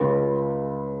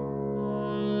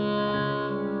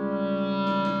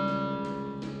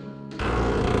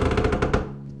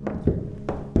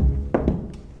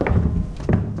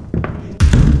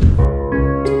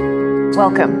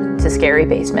Welcome to Scary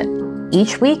Basement.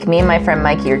 Each week, me and my friend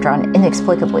Mikey are drawn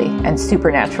inexplicably and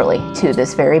supernaturally to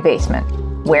this very basement,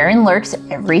 wherein lurks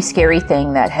every scary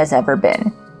thing that has ever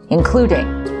been, including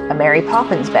a Mary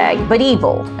Poppins bag, but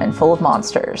evil and full of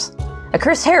monsters, a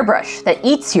cursed hairbrush that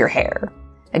eats your hair,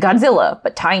 a Godzilla,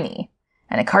 but tiny,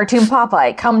 and a cartoon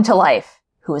Popeye come to life,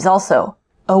 who is also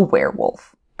a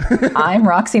werewolf. I'm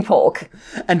Roxy Polk.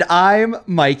 And I'm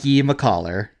Mikey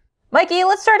McCollar. Mikey,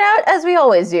 let's start out, as we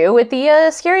always do, with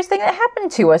the scariest thing that happened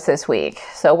to us this week.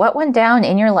 So what went down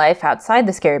in your life outside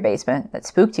the scary basement that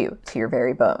spooked you to your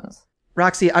very bones?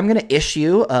 Roxy, I'm going to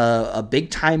issue a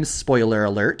big-time spoiler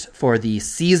alert for the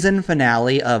season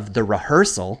finale of The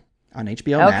Rehearsal on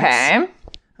HBO Max. Okay.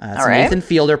 It's a Nathan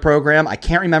Fielder program. I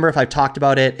can't remember if I've talked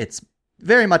about it. It's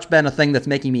very much been a thing that's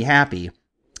making me happy.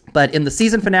 But in the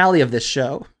season finale of this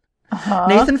show,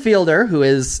 Nathan Fielder, who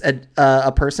is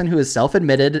a person who is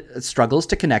self-admitted, struggles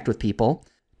to connect with people,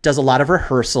 does a lot of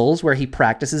rehearsals where he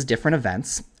practices different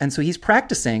events. And so he's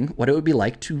practicing what it would be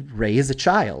like to raise a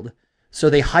child. So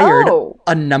they hired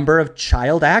a number of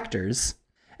child actors.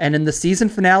 And in the season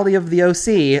finale of The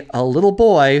OC, a little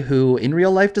boy who in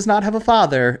real life does not have a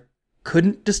father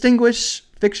couldn't distinguish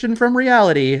fiction from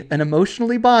reality and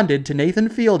emotionally bonded to Nathan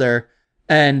Fielder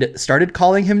and started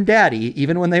calling him daddy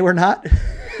even when they were not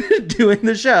doing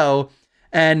the show,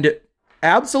 and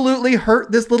absolutely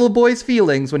hurt this little boy's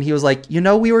feelings when he was like,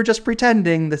 we were just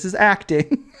pretending. This is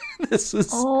acting. This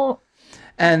is...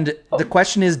 And the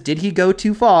question is, did he go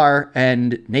too far?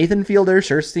 And Nathan Fielder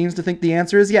sure seems to think the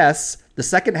answer is yes. The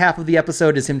second half of the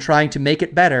episode is him trying to make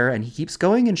it better, and he keeps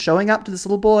going and showing up to this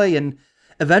little boy, and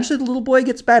eventually the little boy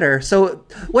gets better. So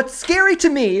what's scary to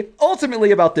me,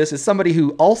 ultimately, about this is somebody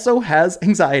who also has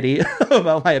anxiety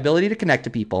about my ability to connect to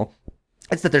people.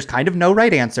 It's that there's kind of no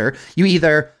right answer. You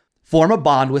either form a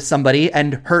bond with somebody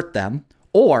and hurt them,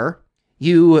 or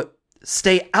you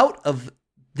stay out of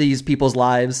these people's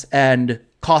lives and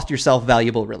cost yourself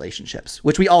valuable relationships,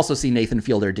 which we also see Nathan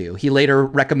Fielder do. He later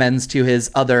recommends to his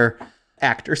other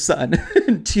actor son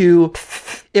to,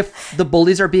 if the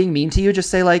bullies are being mean to you, just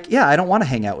say like, yeah, I don't want to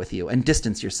hang out with you, and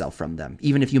distance yourself from them,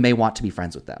 even if you may want to be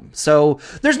friends with them. So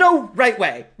there's no right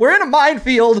way. We're in a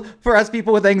minefield for us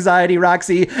people with anxiety,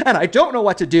 Roxy, and I don't know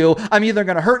what to do. I'm either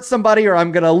going to hurt somebody or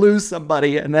I'm going to lose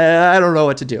somebody, and I don't know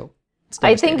what to do.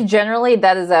 I think generally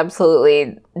that is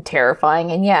absolutely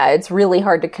terrifying, and yeah, it's really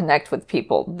hard to connect with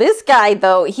people. This guy,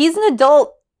 though, he's an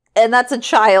adult, and that's a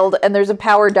child, and there's a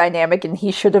power dynamic, and he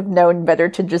should have known better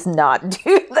to just not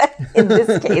do that in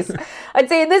this case. I'd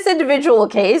say in this individual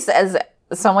case, as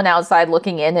someone outside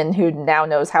looking in and who now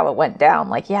knows how it went down,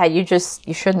 like, yeah, you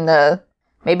shouldn't,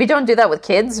 maybe don't do that with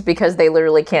kids, because they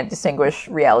literally can't distinguish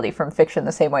reality from fiction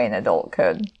the same way an adult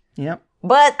could. Yep.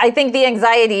 But I think the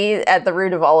anxiety at the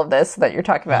root of all of this that you're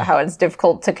talking about, how it's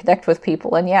difficult to connect with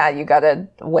people, and yeah, you gotta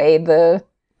weigh the...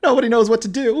 Nobody knows what to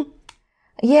do.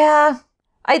 Yeah.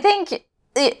 I think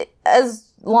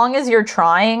as long as you're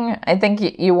trying, I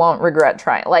think you won't regret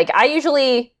trying. Like, I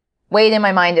usually weigh in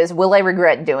my mind is, will I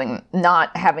regret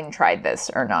not having tried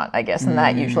this or not, I guess. And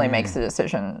that usually makes the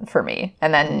decision for me.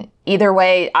 And then either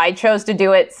way, I chose to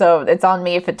do it, so it's on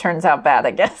me if it turns out bad,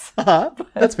 I guess.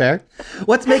 That's fair.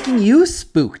 What's making you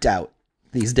spooked out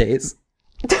these days?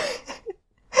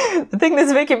 The thing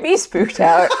that's making me spooked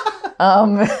out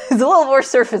is a little more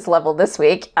surface level this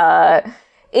week.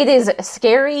 It is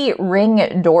scary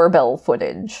Ring doorbell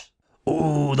footage.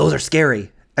 Ooh, those are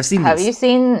scary. I've seen these. Have you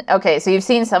seen... Okay, so you've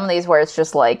seen some of these where it's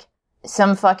just like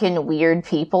some fucking weird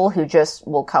people who just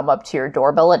will come up to your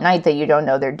doorbell at night that you don't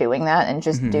know they're doing that and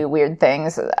just do weird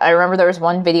things. I remember there was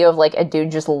one video of like a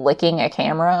dude just licking a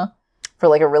camera for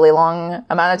like a really long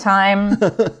amount of time.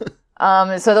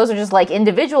 So those are just like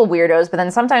individual weirdos, but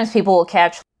then sometimes people will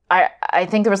catch... I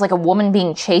think there was like a woman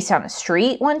being chased down the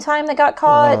street one time that got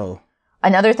caught. Whoa.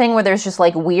 Another thing where there's just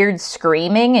like weird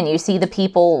screaming and you see the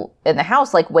people in the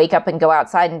house like wake up and go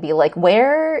outside and be like,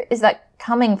 where is that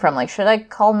coming from? Like, should I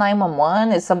call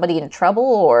 911? Is somebody in trouble?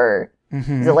 Or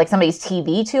is it like somebody's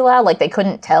TV too loud? Like they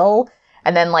couldn't tell.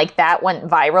 And then like that went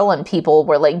viral and people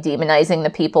were like demonizing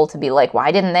the people to be like,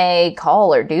 why didn't they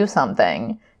call or do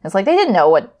something? It's like they didn't know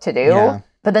what to do. Yeah.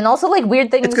 But then also like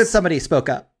weird things. It's because somebody spoke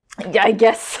up. Yeah, I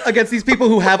guess. Against these people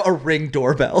who have a Ring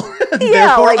doorbell. Yeah,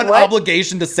 therefore like an what?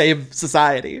 Obligation to save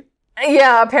society.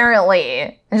 Yeah,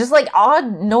 apparently. And just like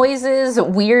odd noises,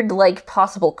 weird like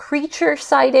possible creature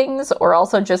sightings, or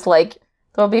also just like,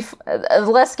 there'll be a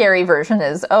less scary version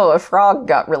is, a frog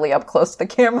got really up close to the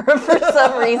camera for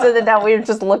some reason, and now we're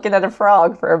just looking at a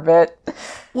frog for a bit.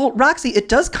 Well, Roxy, it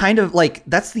does kind of like,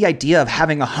 that's the idea of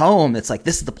having a home. It's like,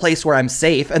 this is the place where I'm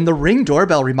safe. And the Ring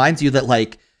doorbell reminds you that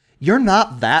like, you're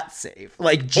not that safe.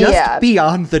 Like, just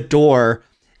beyond the door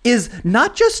is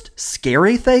not just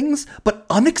scary things, but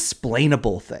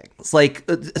unexplainable things. Like,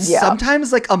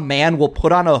 sometimes, like, a man will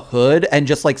put on a hood and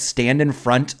just, like, stand in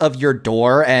front of your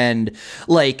door and,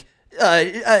 like,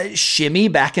 shimmy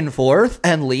back and forth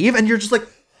and leave. And you're just like,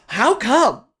 how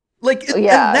come? Like, and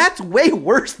that's way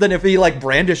worse than if he, like,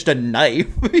 brandished a knife.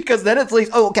 Because then it's like,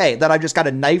 oh, okay, then I've just got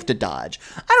a knife to dodge.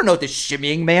 I don't know what this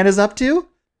shimmying man is up to.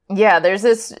 Yeah, there's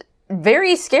this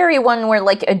very scary one where,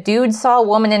 like, a dude saw a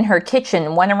woman in her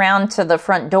kitchen, went around to the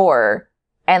front door,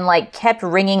 and, like, kept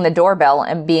ringing the doorbell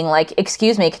and being like,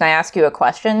 excuse me, can I ask you a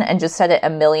question? And just said it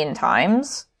 1,000,000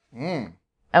 times. And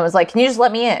was like, can you just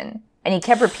let me in? And he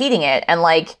kept repeating it. And,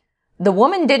 like, the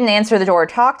woman didn't answer the door or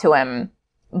talk to him,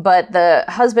 but the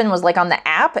husband was, like, on the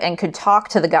app and could talk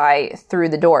to the guy through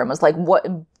the door and was like, what,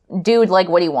 dude, like,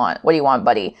 what do you want? What do you want,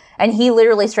 buddy? And he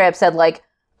literally straight up said, like,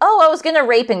 oh, I was going to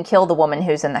rape and kill the woman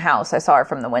who's in the house. I saw her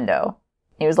from the window.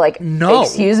 He was like, no.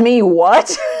 Excuse me,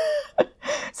 what?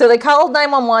 So they called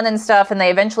 911 and stuff, and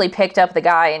they eventually picked up the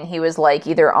guy, and he was, like,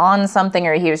 either on something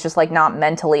or he was just, like, not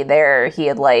mentally there. He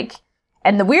had, like...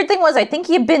 And the weird thing was, I think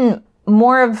he had been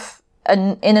more of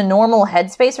in a normal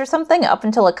headspace or something up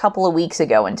until a couple of weeks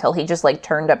ago, until he just, like,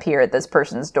 turned up here at this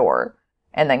person's door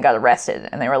and then got arrested.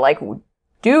 And they were like...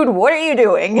 Dude, what are you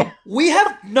doing? We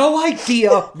have no idea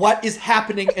what is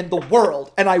happening in the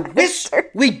world, and I wish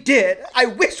we did. I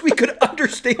wish we could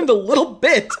understand a little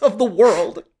bit of the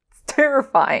world. It's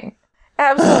terrifying.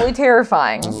 Absolutely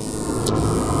terrifying.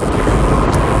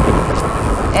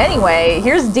 Anyway,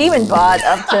 here's DemonBot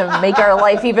up to make our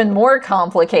life even more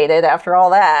complicated after all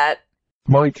that.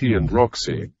 Mikey and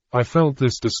Roxy, I felt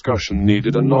this discussion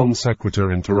needed a non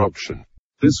sequitur interruption.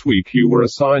 This week you were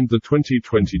assigned the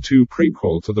 2022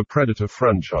 prequel to the Predator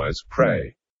franchise,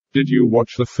 Prey. Did you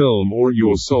watch the film or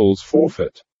your soul's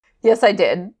forfeit? Yes, I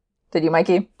did. Did you,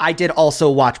 Mikey? I did also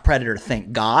watch Predator,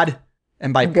 thank God.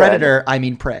 And by Predator, I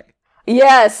mean Prey.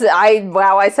 Yes,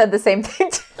 I said the same thing.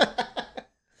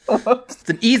 It's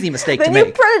an easy mistake to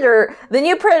make. The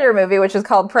new Predator movie, which is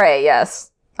called Prey, yes.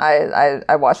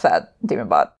 I watched that,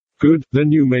 DemonBot. Good,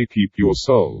 then you may keep your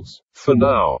souls. For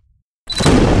now.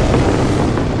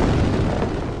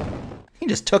 He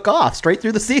just took off straight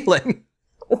through the ceiling.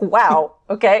 Wow.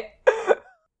 Okay.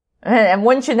 And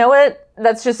wouldn't you know it,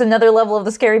 that's just another level of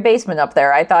the scary basement up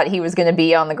there. I thought he was going to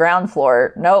be on the ground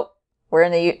floor. Nope. We're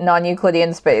in a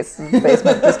non-Euclidean space. The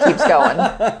basement just keeps going.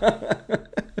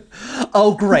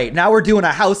 Oh, great. Now we're doing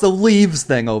a House of Leaves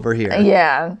thing over here.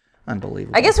 Yeah.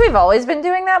 Unbelievable. I guess we've always been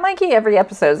doing that, Mikey. Every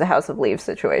episode is a House of Leaves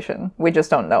situation. We just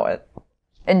don't know it.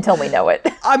 Until we know it.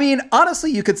 I mean,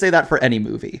 honestly, you could say that for any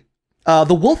movie.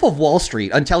 The Wolf of Wall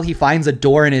Street, until he finds a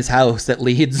door in his house that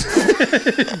leads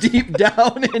deep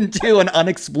down into an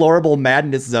unexplorable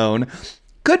madness zone,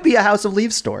 could be a House of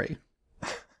Leaves story.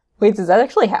 Wait, does that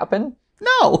actually happen?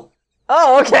 No.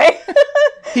 Oh, okay.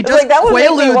 He just that would make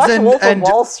me watch Wolf and of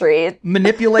Wall Street.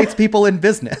 Manipulates people in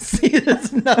business.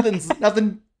 It's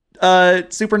nothing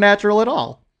supernatural at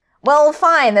all. Well,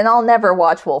 fine, then I'll never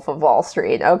watch Wolf of Wall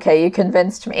Street. Okay, you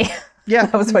convinced me. Yeah.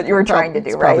 That was what you were trying to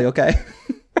do, right? Probably okay.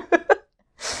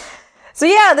 So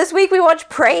yeah, this week we watched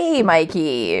Prey,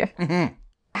 Mikey. Mm-hmm.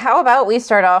 How about we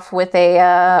start off with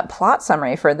a plot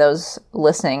summary for those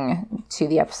listening to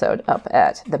the episode up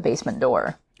at the basement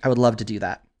door? I would love to do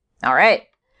that. All right.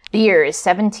 The year is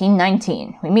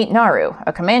 1719. We meet Naru,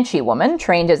 a Comanche woman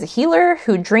trained as a healer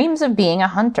who dreams of being a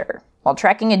hunter. While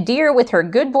tracking a deer with her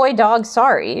good boy dog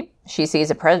Sari, she sees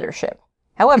a predator ship.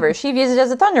 However, she views it as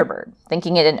a thunderbird,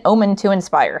 thinking it an omen to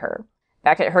inspire her.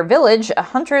 Back at her village, a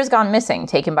hunter has gone missing,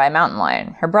 taken by a mountain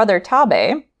lion. Her brother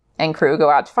Tabe and crew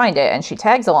go out to find it, and she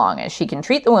tags along as she can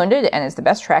treat the wounded and is the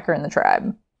best tracker in the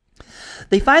tribe.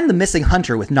 They find the missing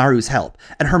hunter with Naru's help,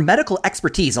 and her medical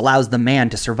expertise allows the man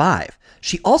to survive.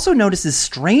 She also notices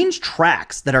strange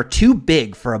tracks that are too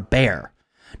big for a bear.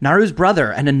 Naru's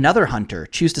brother and another hunter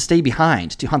choose to stay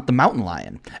behind to hunt the mountain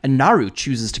lion, and Naru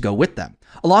chooses to go with them.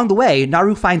 Along the way,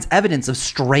 Naru finds evidence of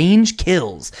strange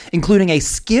kills, including a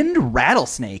skinned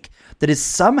rattlesnake that is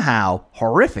somehow,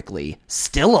 horrifically,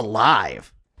 still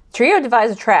alive. Trio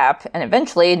devise a trap, and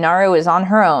eventually Naru is on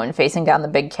her own, facing down the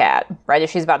big cat. Right as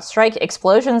she's about to strike,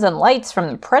 explosions and lights from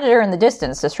the predator in the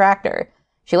distance distract her.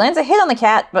 She lands a hit on the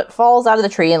cat, but falls out of the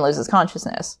tree and loses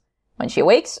consciousness. When she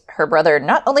awakes, her brother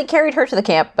not only carried her to the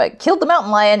camp, but killed the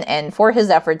mountain lion, and for his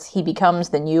efforts, he becomes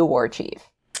the new war chief.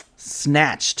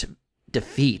 Snatched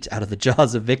defeat out of the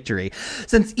jaws of victory.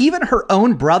 Since even her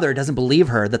own brother doesn't believe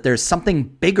her that there's something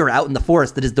bigger out in the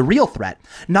forest that is the real threat,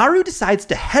 Naru decides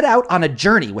to head out on a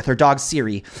journey with her dog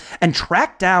Siri and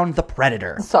track down the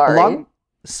predator. Sorry.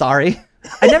 Sorry?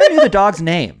 I never knew the dog's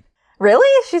name.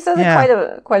 Really? She says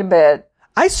it quite a bit.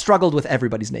 I struggled with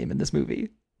everybody's name in this movie.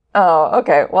 Oh,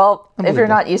 okay. Well, if you're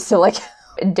not used to like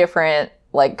different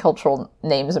like cultural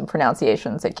names and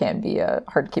pronunciations, it can be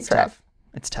hard to keep track. Tough.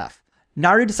 It's tough.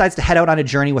 Naru decides to head out on a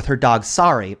journey with her dog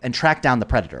Sari and track down the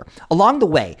predator. Along the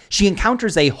way, she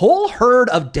encounters a whole herd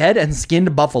of dead and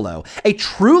skinned buffalo, a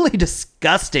truly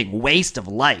disgusting waste of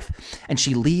life, and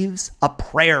she leaves a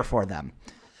prayer for them.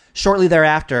 Shortly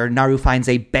thereafter, Naru finds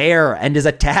a bear and is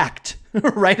attacked.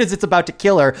 Right as it's about to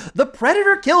kill her, the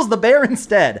predator kills the bear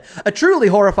instead. A truly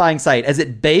horrifying sight as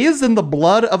it bathes in the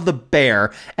blood of the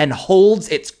bear and holds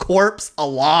its corpse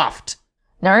aloft.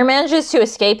 Naru manages to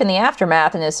escape in the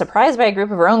aftermath and is surprised by a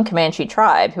group of her own Comanche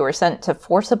tribe who are sent to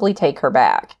forcibly take her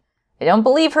back. They don't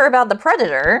believe her about the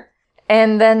predator,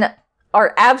 and then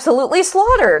are absolutely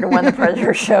slaughtered when the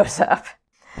predator shows up.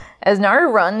 As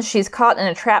Naru runs, she's caught in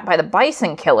a trap by the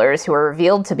bison killers, who are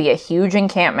revealed to be a huge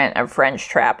encampment of French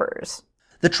trappers.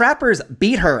 The trappers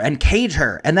beat her and cage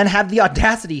her, and then have the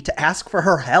audacity to ask for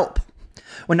her help.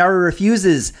 When Naru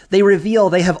refuses, they reveal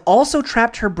they have also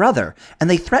trapped her brother, and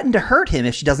they threaten to hurt him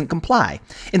if she doesn't comply.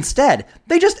 Instead,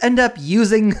 they just end up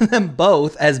using them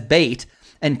both as bait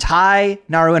and tie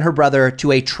Naru and her brother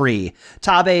to a tree.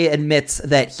 Tabe admits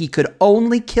that he could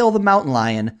only kill the mountain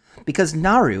lion because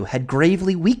Naru had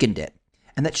gravely weakened it,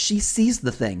 and that she sees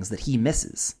the things that he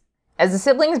misses. As the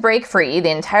siblings break free, the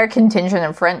entire contingent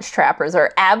of French trappers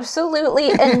are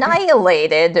absolutely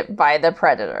annihilated by the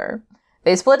predator.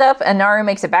 They split up, and Naru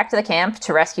makes it back to the camp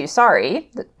to rescue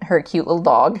Sari, her cute little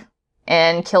dog,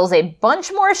 and kills a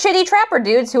bunch more shitty trapper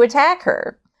dudes who attack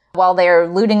her, while they are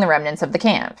looting the remnants of the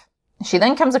camp. She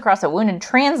then comes across a wounded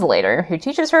translator who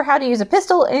teaches her how to use a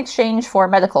pistol in exchange for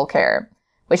medical care,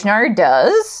 which Naru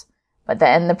does, but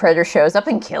then the predator shows up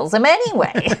and kills him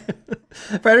anyway.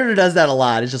 Predator does that a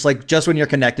lot. It's just like, just when you're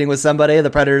connecting with somebody, the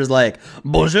predator's like,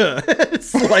 bonjour,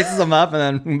 slices them up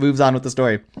and then moves on with the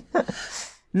story.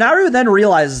 Naru then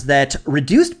realizes that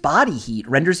reduced body heat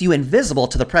renders you invisible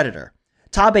to the predator.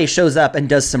 Tabe shows up and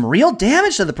does some real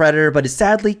damage to the predator, but is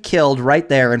sadly killed right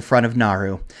there in front of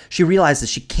Naru. She realizes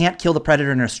she can't kill the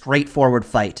predator in a straightforward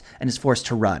fight and is forced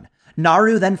to run.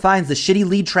 Naru then finds the shitty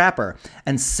lead trapper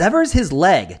and severs his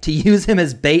leg to use him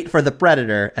as bait for the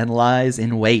predator and lies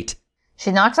in wait. She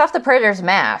knocks off the predator's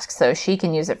mask so she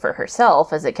can use it for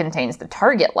herself, as it contains the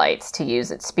target lights to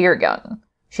use its spear gun.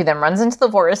 She then runs into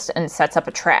the forest and sets up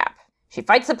a trap. She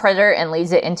fights the predator and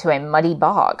leads it into a muddy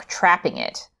bog, trapping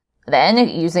it. Then,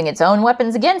 using its own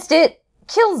weapons against it,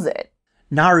 kills it.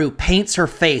 Naru paints her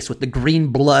face with the green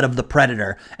blood of the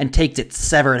predator and takes its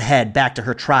severed head back to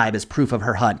her tribe as proof of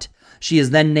her hunt. She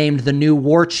is then named the new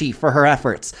war chief for her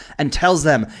efforts and tells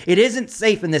them it isn't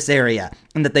safe in this area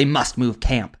and that they must move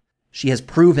camp. She has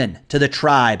proven to the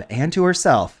tribe and to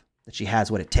herself that she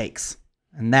has what it takes.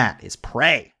 And that is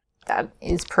prey. That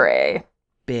is prey.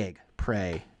 Big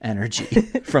prey energy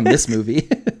from this movie.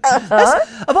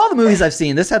 Of all the movies I've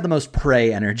seen, this had the most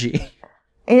prey energy.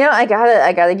 You know, I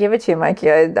gotta give it to you, Mikey.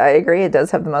 I agree. It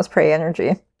does have the most prey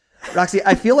energy. Roxy,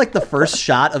 I feel like the first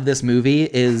shot of this movie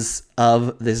is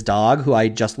of this dog who I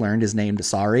just learned is named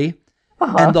Sari.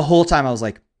 And the whole time I was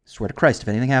like, swear to Christ, if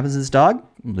anything happens to this dog,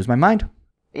 I'll lose my mind.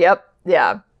 Yep.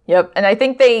 Yeah. Yep. And I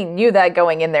think they knew that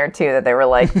going in there too, that they were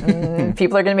like,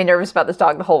 people are going to be nervous about this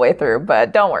dog the whole way through,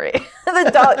 but don't worry.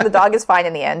 The dog is fine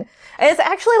in the end. And it's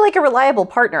actually like a reliable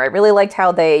partner. I really liked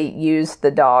how they used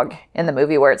the dog in the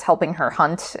movie, where it's helping her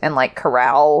hunt and like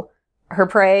corral her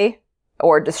prey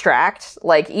or distract.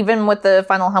 Like even with the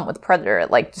final hunt with the predator,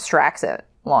 it like distracts it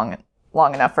long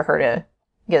enough for her to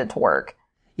get it to work.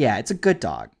 Yeah, it's a good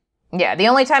dog. Yeah, the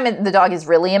only time the dog is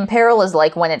really in peril is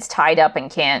like when it's tied up and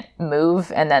can't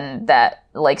move, and then that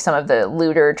like some of the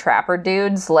looter trapper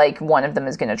dudes, like one of them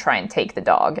is going to try and take the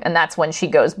dog, and that's when she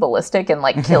goes ballistic and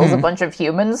like kills a bunch of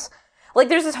humans. Like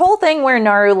there's this whole thing where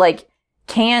Naru like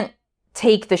can't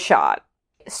take the shot.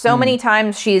 So many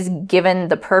times she's given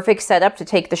the perfect setup to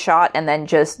take the shot and then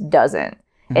just doesn't.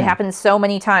 It happens so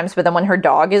many times, but then when her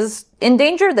dog is in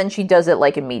danger, then she does it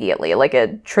like immediately, like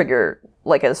a trigger,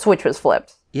 like a switch was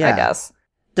flipped. Yeah. I guess.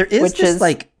 There is which this, is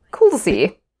like, cool to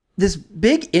see. This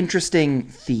big, interesting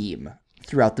theme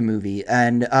throughout the movie.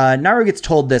 And Naru gets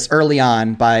told this early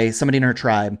on by somebody in her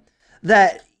tribe,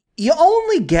 that you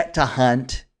only get to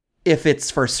hunt if it's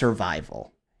for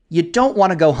survival. You don't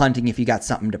want to go hunting if you got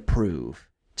something to prove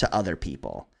to other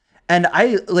people. And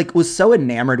I like was so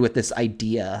enamored with this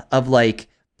idea of like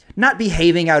not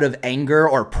behaving out of anger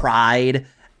or pride,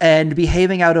 and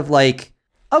behaving out of like,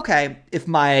 okay, if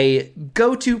my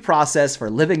go-to process for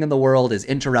living in the world is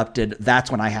interrupted,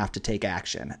 that's when I have to take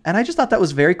action. And I just thought that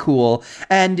was very cool.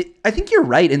 And I think you're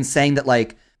right in saying that,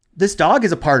 like, this dog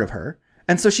is a part of her.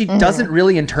 And so she doesn't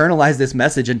really internalize this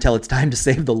message until it's time to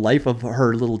save the life of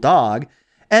her little dog.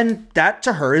 And that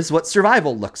to her is what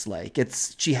survival looks like.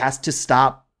 She has to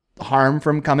stop harm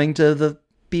from coming to the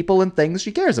people and things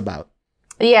she cares about.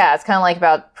 Yeah, it's kind of like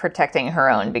about protecting her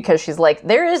own, because she's like,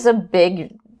 there is a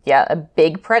big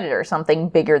predator, something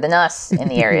bigger than us in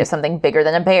the area, something bigger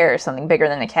than a bear, something bigger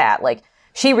than a cat. Like,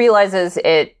 she realizes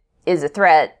it is a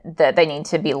threat that they need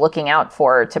to be looking out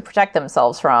for to protect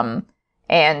themselves from.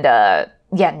 And,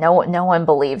 no one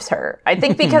believes her. I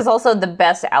think because also the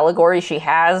best allegory she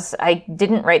has, I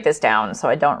didn't write this down, so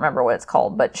I don't remember what it's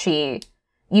called, but she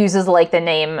uses like the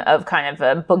name of kind of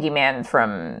a boogeyman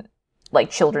from like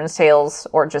children's tales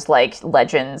or just like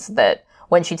legends, that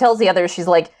when she tells the others, she's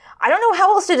like, I don't know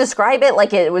how else to describe it.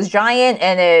 Like, it was giant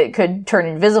and it could turn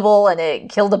invisible and it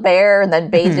killed a bear and then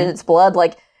bathed in its blood.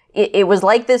 Like, it was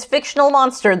like this fictional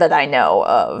monster that I know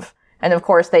of. And of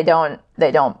course they don't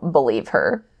believe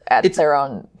her at their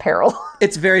own peril.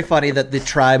 It's very funny that the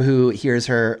tribe who hears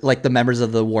her, like the members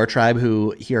of the war tribe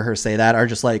who hear her say that, are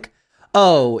just like,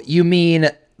 oh, you mean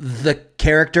the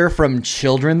character from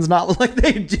children's novel? Like,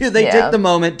 they do. They take the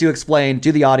moment to explain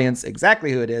to the audience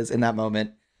exactly who it is in that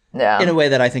moment. Yeah. In a way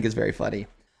that I think is very funny.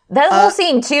 That whole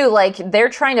scene too, like, they're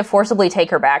trying to forcibly take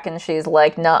her back and she's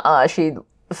like, nuh-uh. She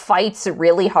fights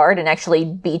really hard and actually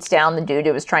beats down the dude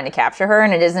who was trying to capture her,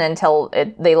 and it isn't until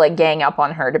they like gang up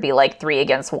on her to be like 3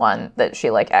 against 1 that she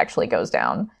like actually goes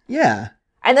down. Yeah.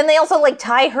 And then they also like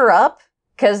tie her up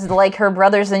because like her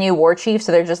brother's the new war chief,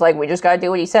 so they're just like, we just gotta do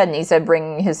what he said, and he said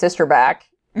bring his sister back.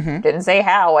 Didn't say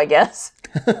how, I guess.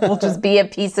 We'll just be a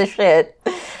piece of shit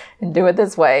and do it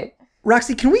this way.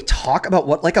 Roxy, can we talk about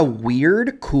what like a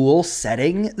weird, cool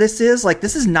setting this is? Like,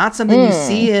 this is not something you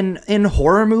see in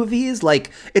horror movies. Like,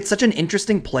 it's such an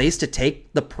interesting place to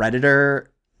take the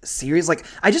Predator series. Like,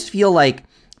 I just feel like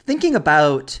thinking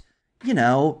about, you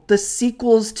know, the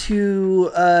sequels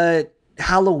to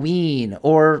Halloween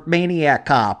or Maniac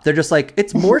Cop. They're just like,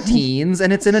 it's more teens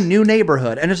and it's in a new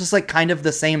neighborhood. And it's just like kind of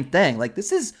the same thing. Like,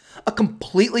 this is a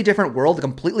completely different world, a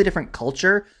completely different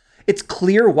culture. It's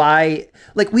clear why,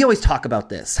 like, we always talk about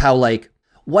this, how, like,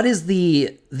 what is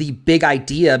the big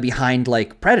idea behind,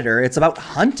 like, Predator? It's about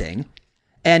hunting,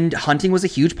 and hunting was a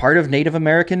huge part of Native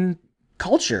American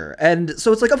culture. And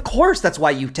so it's like, of course, that's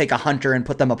why you take a hunter and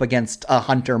put them up against a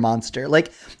hunter monster.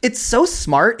 Like, it's so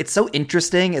smart. It's so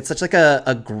interesting. It's such, like,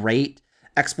 a great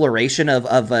exploration of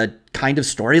a kind of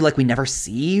story, like, we never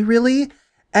see, really.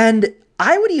 And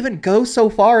I would even go so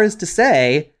far as to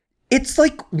say, it's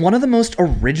like one of the most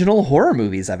original horror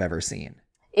movies I've ever seen.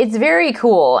 It's very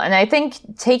cool. And I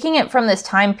think taking it from this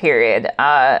time period,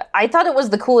 I thought it was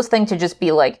the coolest thing to just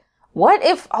be like, what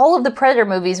if all of the Predator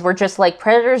movies were just like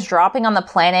predators dropping on the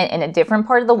planet in a different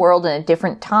part of the world in a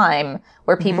different time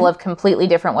where people have completely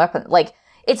different weapons? Like,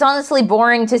 it's honestly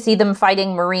boring to see them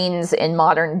fighting Marines in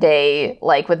modern day,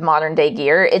 like with modern day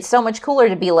gear. It's so much cooler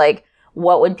to be like,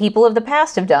 what would people of the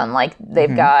past have done? Like,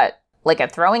 they've got like a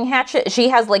throwing hatchet. She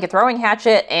has like a throwing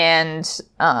hatchet and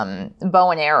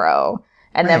bow and arrow.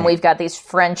 And then we've got these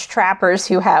French trappers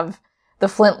who have the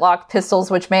flintlock pistols,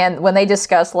 which, man, when they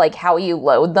discuss like how you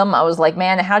load them, I was like,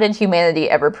 man, how did humanity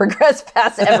ever progress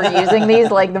past ever using these?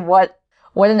 Like,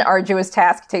 what an arduous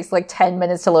task. It takes like 10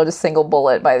 minutes to load a single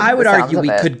bullet. I would argue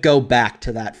we could go back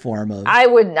to that form of... I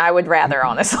would rather,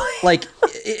 honestly. Like,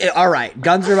 all right,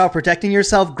 guns are about protecting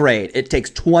yourself. Great. It takes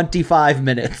 25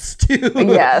 minutes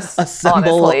to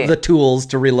assemble the tools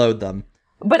to reload them.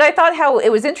 But I thought how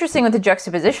it was interesting with the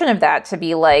juxtaposition of that to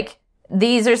be like,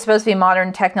 these are supposed to be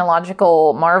modern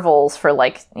technological marvels for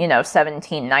like,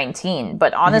 1719.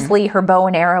 But honestly, her bow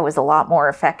and arrow is a lot more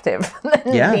effective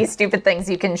than these stupid things.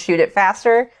 You can shoot it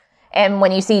faster. And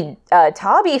when you see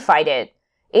Tabi fight it,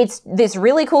 it's this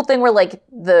really cool thing where like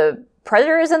the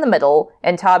Predator is in the middle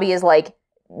and Tabi is like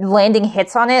landing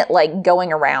hits on it, like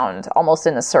going around almost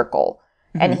in a circle.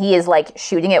 And he is like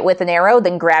shooting it with an arrow,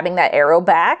 then grabbing that arrow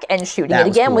back and shooting it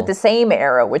again with the same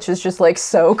arrow, which is just like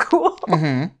so cool.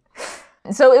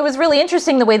 So it was really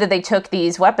interesting the way that they took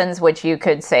these weapons, which you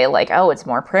could say like, oh, it's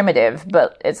more primitive,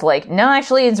 but it's like, no,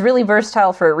 actually it's really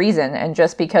versatile for a reason. And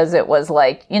just because it was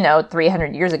like,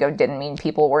 300 years ago didn't mean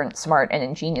people weren't smart and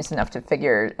ingenious enough to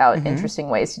figure out interesting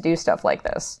ways to do stuff like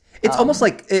this. It's almost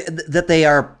like that they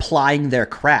are plying their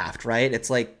craft, right? It's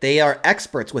like they are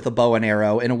experts with a bow and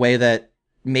arrow in a way that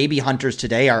maybe hunters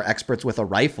today are experts with a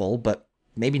rifle, but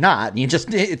maybe not.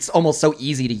 It's almost so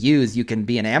easy to use. You can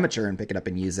be an amateur and pick it up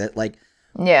and use it. Like,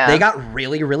 they got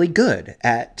really, really good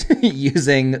at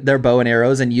using their bow and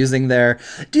arrows and using their...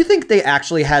 Do you think they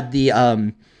actually had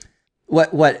the...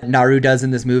 What Naru does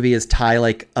in this movie is tie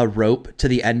like a rope to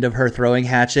the end of her throwing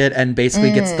hatchet and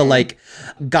basically gets the like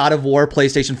God of War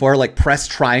PlayStation 4 like press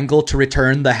triangle to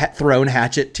return the thrown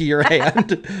hatchet to your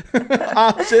hand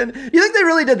option. You think they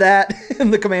really did that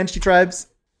in the Comanche tribes?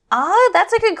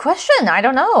 That's a good question. I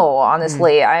don't know,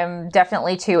 honestly. I'm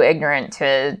definitely too ignorant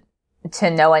to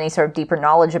know any sort of deeper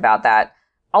knowledge about that.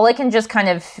 All I can just kind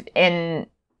of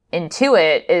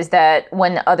intuit is that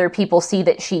when other people see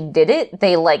that she did it,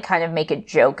 they like kind of make a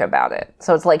joke about it.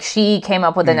 So it's like she came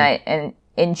up with an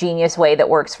ingenious way that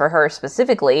works for her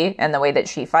specifically and the way that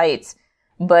she fights,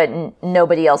 but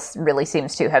nobody else really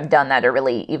seems to have done that or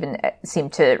really even seem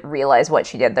to realize what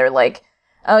she did. They're like,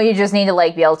 oh, you just need to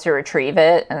like be able to retrieve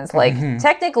it. And it's like,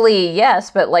 technically,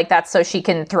 yes, but like that's so she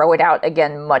can throw it out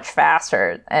again much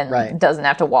faster and doesn't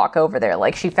have to walk over there.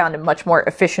 Like she found a much more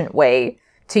efficient way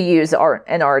to use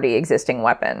an already existing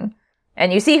weapon.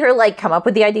 And you see her like come up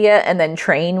with the idea and then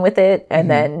train with it and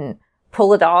then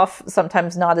pull it off,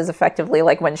 sometimes not as effectively.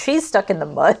 Like when she's stuck in the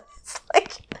mud, it's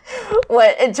like,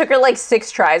 what, it took her like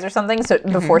 6 tries or something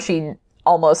before she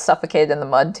almost suffocated in the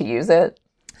mud to use it.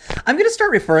 I'm going to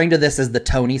start referring to this as the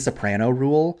Tony Soprano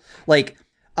rule. Like,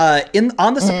 on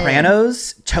The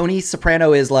Sopranos, Tony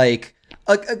Soprano is like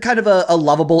a kind of a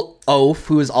lovable oaf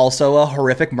who is also a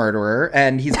horrific murderer,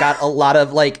 and he's got a lot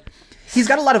of like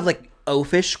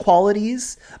oafish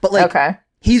qualities, but like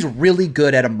he's really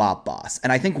good at a mob boss.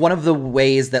 And I think one of the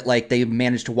ways that like they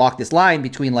managed to walk this line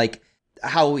between like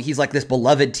how he's like this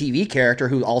beloved TV character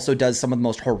who also does some of the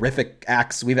most horrific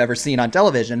acts we've ever seen on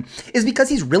television is because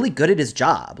he's really good at his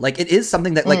job. Like it is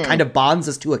something that like kind of bonds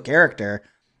us to a character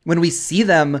when we see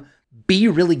them be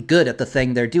really good at the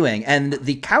thing they're doing. And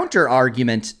the counter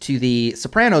argument to the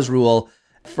Sopranos rule,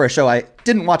 for a show I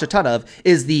didn't watch a ton of,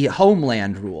 is the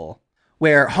Homeland rule,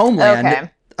 where Homeland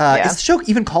is the show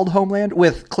even called Homeland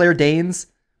with Claire Danes?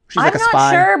 She's like a spy.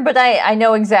 I'm not sure, but I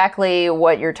know exactly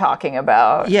what you're talking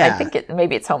about. Yeah. I think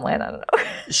maybe it's Homeland. I don't know.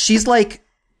 She's like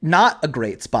not a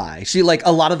great spy. She like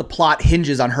a lot of the plot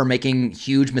hinges on her making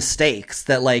huge mistakes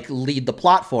that like lead the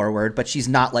plot forward, but she's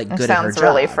not like good at her job. Sounds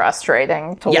really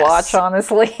frustrating to watch,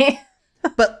 honestly.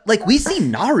 But like we see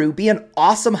Naru be an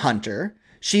awesome hunter.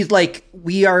 She's like,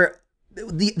 we are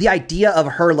the idea of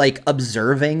her like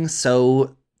observing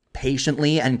so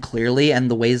patiently and clearly,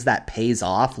 and the ways that pays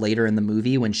off later in the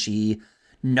movie when she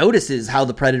notices how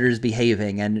the predator is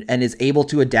behaving and is able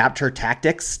to adapt her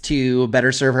tactics to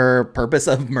better serve her purpose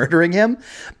of murdering him.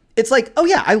 It's like, oh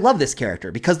yeah, I love this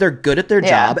character because they're good at their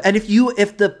job. And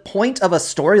if the point of a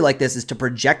story like this is to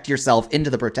project yourself into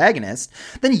the protagonist,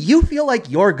 then you feel like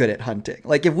you're good at hunting.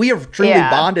 Like if we have truly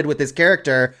bonded with this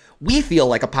character, we feel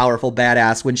like a powerful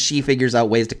badass when she figures out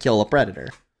ways to kill a predator.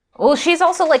 Well, she's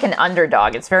also like an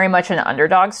underdog. It's very much an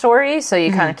underdog story, so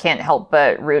you kind of can't help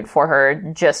but root for her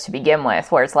just to begin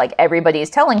with, where it's like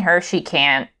everybody's telling her she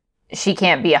can't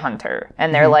be a hunter.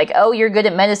 And they're like, oh, you're good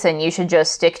at medicine, you should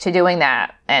just stick to doing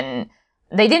that. And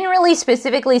they didn't really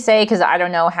specifically say, because I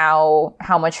don't know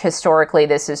how much historically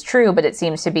this is true, but it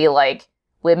seems to be like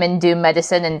women do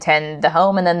medicine and tend the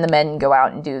home, and then the men go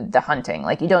out and do the hunting.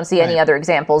 Like you don't see any other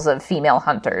examples of female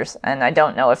hunters, and I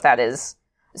don't know if that is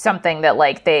something that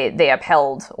like they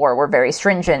upheld or were very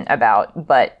stringent about,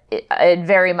 but it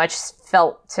very much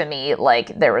felt to me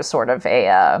like there was sort of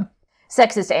a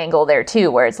sexist angle there too,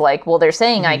 where it's like, well, they're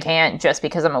saying I can't just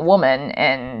because I'm a woman,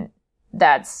 and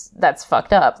that's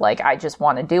fucked up. Like I just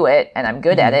want to do it and I'm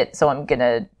good at it, so I'm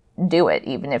gonna do it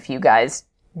even if you guys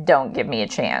don't give me a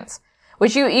chance.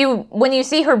 Which you when you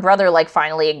see her brother like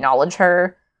finally acknowledge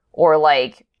her, or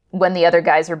like when the other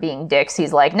guys are being dicks,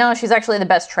 he's like, no, she's actually the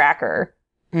best tracker.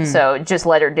 So just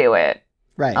let her do it.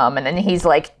 Right. And then he's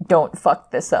like, don't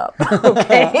fuck this up.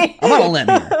 Okay. I'm on a limb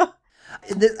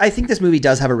here. I think this movie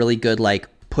does have a really good like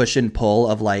push and pull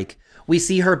of like, we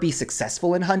see her be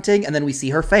successful in hunting and then we see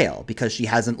her fail because she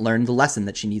hasn't learned the lesson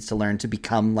that she needs to learn to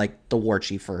become like the war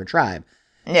chief for her tribe.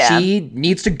 Yeah. She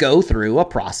needs to go through a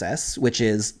process, which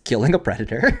is killing a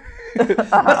predator,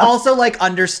 but also like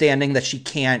understanding that she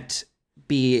can't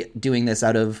be doing this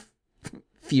out of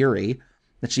fury,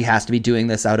 that she has to be doing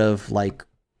this out of like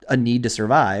a need to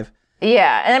survive.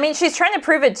 Yeah. And I mean, she's trying to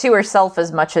prove it to herself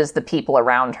as much as the people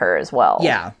around her as well.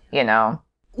 Yeah. You know?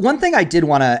 One thing I did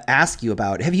want to ask you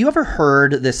about, have you ever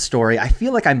heard this story? I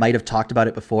feel like I might have talked about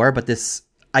it before, but this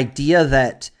idea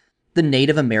that the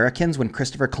Native Americans, when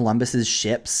Christopher Columbus's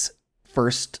ships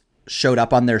first showed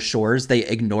up on their shores, they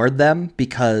ignored them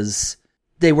because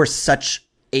they were such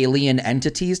alien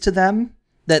entities to them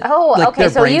that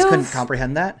their brains couldn't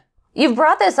comprehend that. You've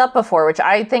brought this up before, which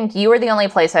I think you were the only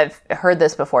place I've heard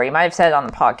this before. You might have said it on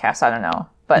the podcast. I don't know.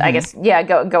 But I guess,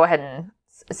 go ahead and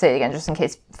say it again, just in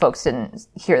case folks didn't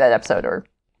hear that episode or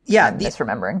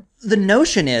misremembering. The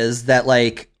notion is that,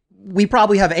 like, we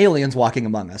probably have aliens walking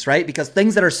among us, right? Because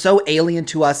things that are so alien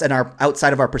to us and are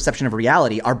outside of our perception of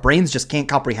reality, our brains just can't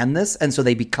comprehend this, and so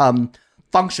they become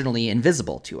functionally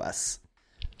invisible to us.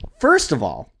 First of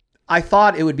all, I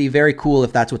thought it would be very cool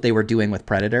if that's what they were doing with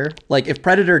Predator. Like, if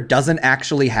Predator doesn't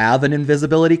actually have an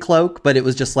invisibility cloak, but it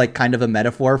was just, like, kind of a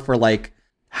metaphor for, like,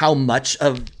 how much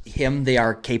of him they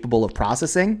are capable of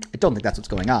processing. I don't think that's what's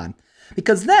going on.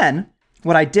 Because then,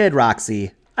 what I did,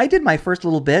 Roxy, I did my first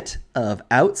little bit of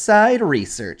outside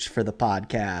research for the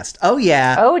podcast. Oh,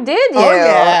 yeah. Oh, did you? Oh,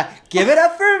 yeah. Give it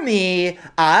up for me.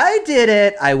 I did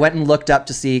it. I went and looked up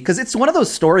to see, because it's one of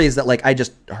those stories that, like, I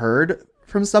just heard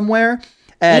from somewhere.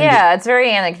 And, yeah, it's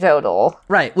very anecdotal.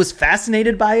 Right. Was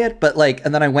fascinated by it, but, like,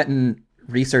 and then I went and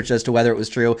researched as to whether it was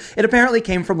true. It apparently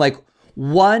came from, like,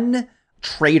 one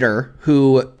trader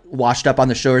who washed up on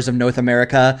the shores of North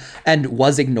America and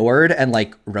was ignored and,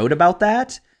 like, wrote about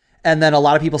that. And then a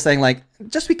lot of people saying, like,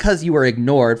 just because you were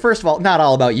ignored, first of all, not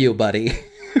all about you, buddy.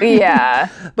 Yeah.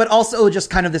 But also just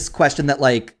kind of this question that,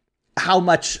 like, how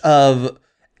much of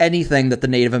anything that the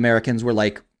Native Americans were,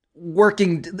 like,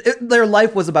 working, their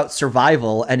life was about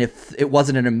survival. And if it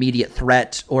wasn't an immediate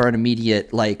threat or an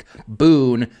immediate, like,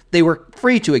 boon, they were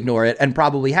free to ignore it and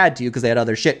probably had to because they had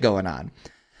other shit going on.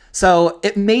 So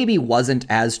it maybe wasn't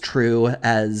as true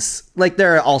as, like,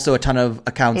 there are also a ton of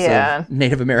accounts of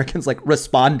Native Americans, like,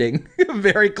 responding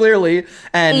very clearly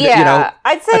and, you know,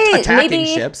 I'd say attacking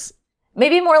ships.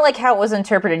 Maybe more like how it was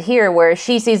interpreted here, where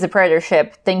she sees the Predator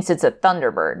ship, thinks it's a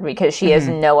Thunderbird because she has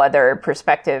no other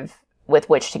perspective with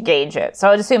which to gauge it. So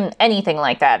I'd assume anything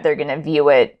like that, they're going to view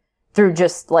it through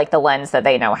just, like, the lens that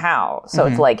they know how. So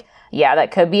it's like, yeah,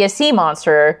 that could be a sea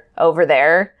monster over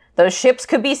there. Those ships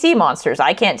could be sea monsters.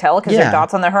 I can't tell because they're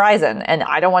dots on the horizon. And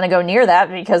I don't want to go near that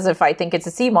because if I think it's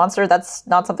a sea monster, that's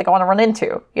not something I want to run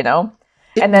into, you know?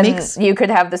 And then you could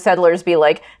have the settlers be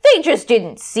like, they just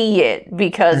didn't see it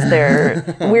because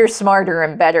we're smarter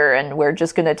and better and we're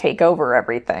just going to take over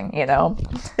everything, you know?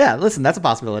 Yeah, listen, that's a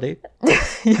possibility.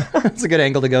 That's a good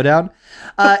angle to go down.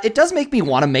 It does make me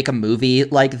want to make a movie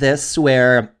like this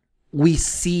where we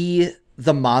see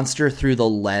the monster through the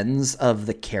lens of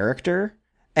the character.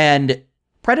 And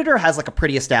Predator has, like, a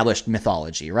pretty established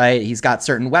mythology, right? He's got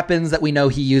certain weapons that we know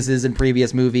he uses in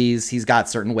previous movies. He's got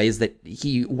certain ways that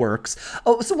he works.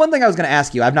 Oh, so one thing I was going to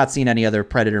ask you, I've not seen any other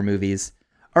Predator movies.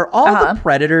 Are all the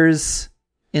Predators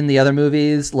in the other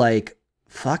movies, like,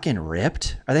 fucking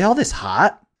ripped? Are they all this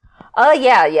hot?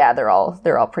 Yeah, they're all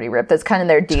pretty ripped. That's kind of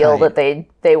their deal that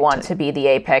they want to be the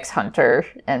apex hunter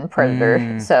and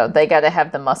predator. So they got to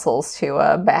have the muscles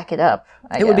to back it up.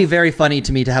 I guess. Would be very funny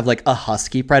to me to have, like, a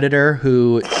husky predator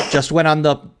who just went on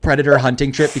the predator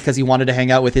hunting trip because he wanted to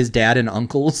hang out with his dad and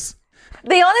uncles.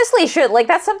 They honestly should. Like,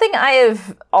 that's something I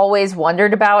have always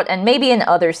wondered about, and maybe in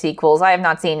other sequels. I have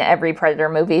not seen every Predator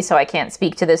movie, so I can't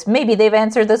speak to this. Maybe they've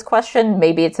answered this question.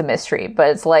 Maybe it's a mystery. But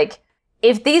it's like,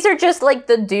 if these are just, like,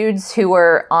 the dudes who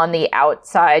are on the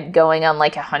outside going on,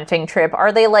 like, a hunting trip,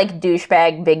 are they, like,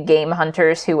 douchebag big game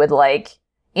hunters who would, like,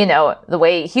 you know, the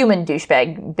way human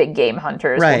douchebag big game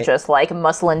hunters will just, like,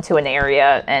 muscle into an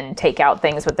area and take out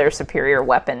things with their superior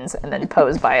weapons and then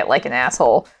pose by it like an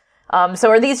asshole? So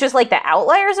are these just, like, the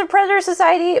outliers of Predator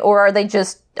society, or are they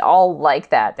just all like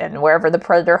that? And wherever the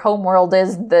Predator homeworld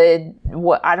is,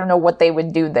 I don't know what they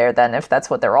would do there then if that's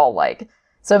what they're all like.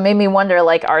 So it made me wonder,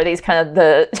 like, are these kind of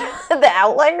the the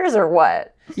outliers or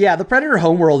what? Yeah, the Predator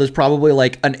homeworld is probably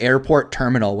like an airport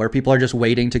terminal where people are just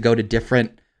waiting to go to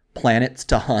different planets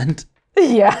to hunt.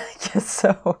 Yeah, I guess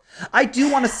so. I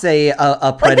do want to say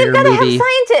a Predator like, movie.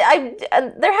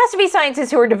 There has to be scientists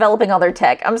who are developing all their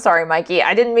tech. I'm sorry, Mikey.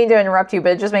 I didn't mean to interrupt you,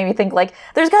 but it just made me think, like,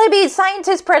 there's got to be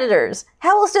scientist predators.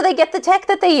 How else do they get the tech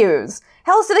that they use?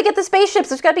 How else do they get the spaceships?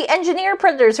 There's got to be engineer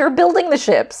predators who are building the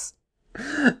ships.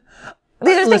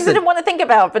 These are things I didn't want to think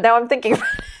about, but now I'm thinking about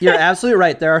it. You're absolutely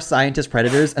right. There are scientist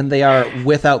predators, and they are,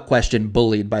 without question,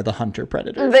 bullied by the hunter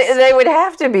predators. They would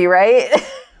have to be, right?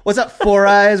 What's up, Four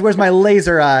Eyes? Where's my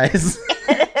laser eyes?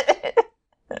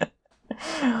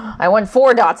 I want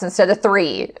 4 dots instead of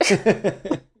 3.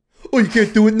 Oh, you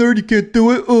can't do it, nerd. You can't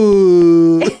do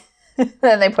it.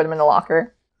 Then they put him in the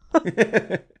locker.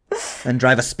 And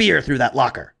drive a spear through that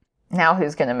locker. Now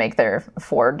who's going to make their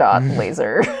 4-dot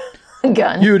laser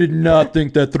gun? You did not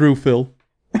think that through, Phil.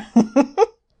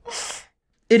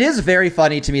 It is very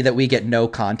funny to me that we get no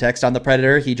context on the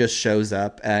Predator. He just shows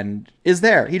up and is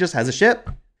there. He just has a ship.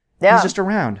 Yeah. He's just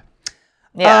around.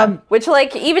 Yeah. Which,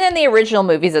 like, even in the original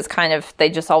movies, it's kind of, they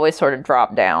just always sort of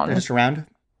drop down. They're just around?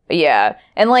 Yeah.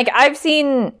 And, like, I've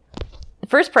seen the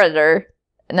first Predator,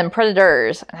 and then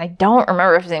Predators. And I don't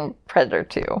remember if I've seen Predator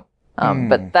 2.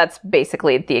 But that's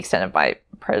basically the extent of my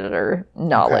Predator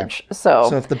knowledge. Okay.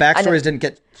 So if the backstories didn't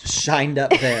get shined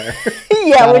up there.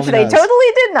 yeah, which they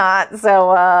totally did not.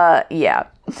 So, yeah.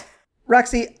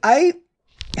 Roxy, I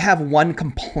have one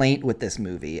complaint with this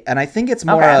movie, and I think it's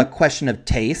more a question of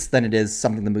taste than it is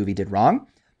something the movie did wrong.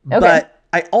 Okay. But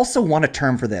I also want a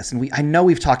term for this, and I know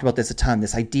we've talked about this a ton,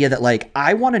 this idea that, like,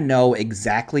 I want to know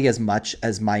exactly as much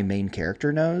as my main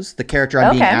character knows, the character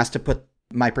I'm being asked to put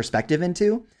my perspective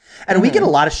into. And we get a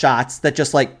lot of shots that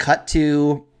just, like, cut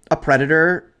to a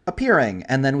predator appearing,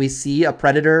 and then we see a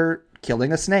predator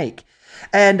killing a snake.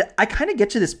 And I kind of get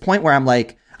to this point where I'm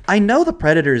like, I know the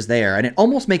predator's there, and it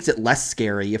almost makes it less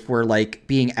scary if we're, like,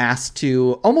 being asked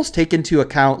to almost take into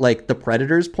account, like, the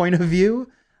predator's point of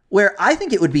view, where I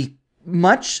think it would be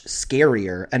much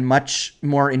scarier and much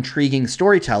more intriguing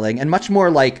storytelling and much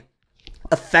more, like,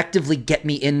 effectively get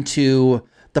me into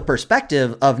the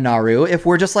perspective of Naru if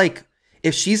we're just, like,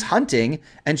 if she's hunting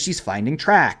and she's finding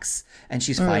tracks and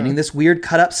she's finding this weird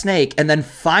cut up snake, and then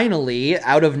finally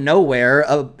out of nowhere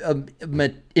a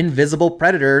invisible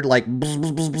predator like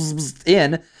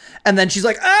in, and then she's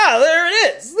like, there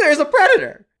it is, there's a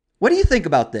predator. What do you think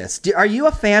about this? Are you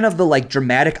a fan of the, like,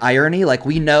 dramatic irony? Like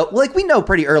we know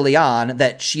pretty early on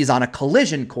that she's on a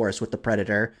collision course with the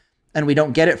predator and we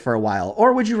don't get it for a while,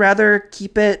 or would you rather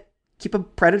keep a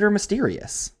predator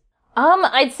mysterious?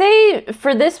 I'd say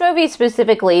for this movie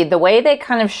specifically, the way they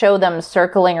kind of show them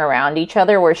circling around each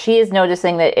other, where she is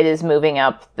noticing that it is moving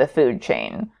up the food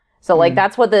chain. So, like,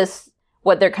 that's what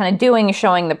they're kind of doing,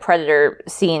 showing the predator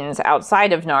scenes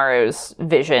outside of Naru's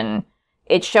vision.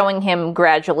 It's showing him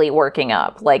gradually working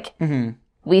up. Like,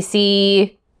 we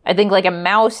see, I think, like, a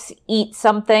mouse eat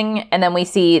something, and then we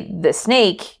see the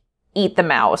snake eat the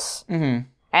mouse. And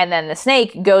then the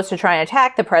snake goes to try and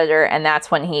attack the predator, and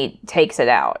that's when he takes it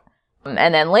out.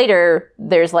 And then later,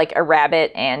 there's, like, a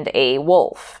rabbit and a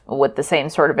wolf with the same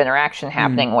sort of interaction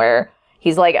happening where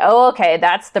he's like, oh, okay,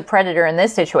 that's the predator in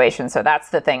this situation, so that's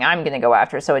the thing I'm going to go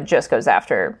after. So it just goes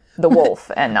after the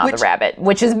wolf and not the rabbit,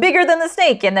 which is bigger than the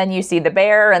snake. And then you see the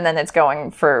bear, and then it's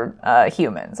going for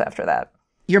humans after that.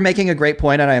 You're making a great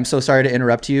point, and I am so sorry to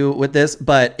interrupt you with this,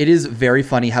 but it is very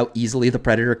funny how easily the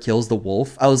predator kills the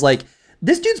wolf. I was like,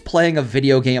 this dude's playing a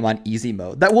video game on easy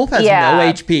mode. That wolf has no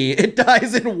HP. It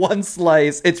dies in one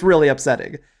slice. It's really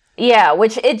upsetting. Yeah,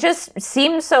 which it just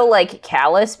seems so, like,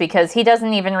 callous because he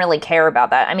doesn't even really care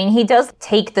about that. I mean, he does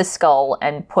take the skull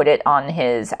and put it on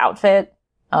his outfit,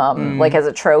 like as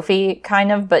a trophy,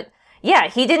 kind of. But yeah,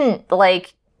 he didn't,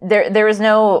 like, there was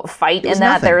no fight in that.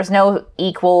 Nothing. There was no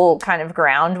equal kind of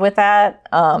ground with that.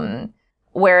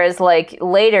 Whereas, like,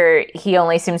 later, he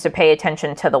only seems to pay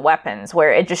attention to the weapons,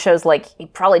 where it just shows, like, he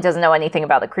probably doesn't know anything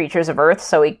about the creatures of Earth,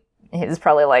 so he's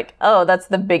probably like, oh, that's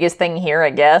the biggest thing here, I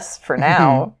guess, for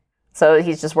now. So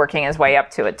he's just working his way up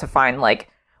to it to find, like,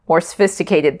 more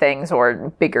sophisticated things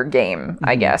or bigger game,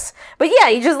 I guess. But yeah,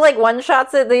 he just, like,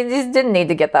 one-shots it. They just didn't need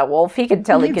to get that wolf. He could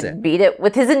tell he could beat it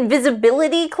with his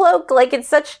invisibility cloak. Like, it's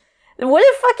such... What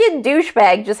a fucking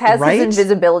douchebag just has his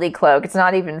invisibility cloak. It's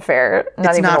not even fair.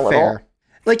 Not even a little. Fair.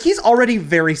 Like, he's already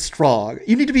very strong.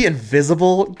 You need to be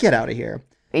invisible. Get out of here.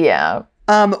 Yeah.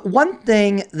 One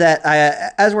thing that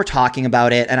as we're talking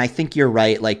about it, and I think you're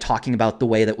right, like, talking about the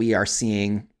way that we are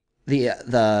seeing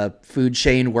the food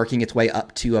chain working its way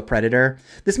up to a predator.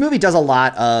 This movie does a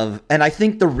lot of, and I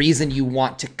think the reason you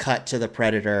want to cut to the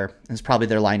predator is probably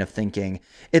their line of thinking.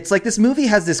 It's like this movie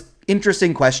has this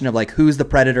interesting question of, like, who's the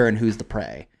predator and who's the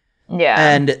prey. Yeah.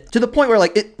 And to the point where,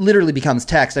 like, it literally becomes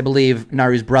text. I believe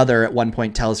Naru's brother at one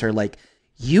point tells her, like,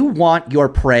 you want your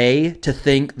prey to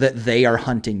think that they are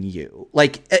hunting you.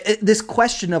 Like, this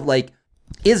question of, like,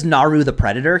 is Naru the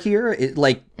predator here?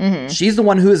 She's the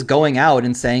one who is going out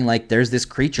and saying, like, there's this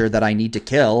creature that I need to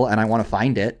kill and I want to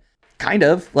find it. Kind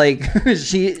of. Like,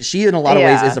 she in a lot of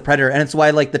ways is the predator. And it's why,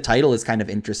 like, the title is kind of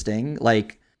interesting.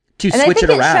 Like, to switch it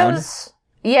around.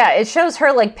 It shows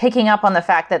her, like, picking up on the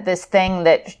fact that this thing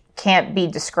that can't be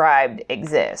described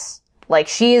exists. Like,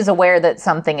 she is aware that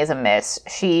something is amiss.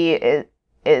 She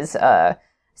is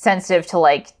sensitive to,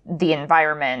 like, the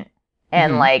environment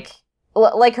and, like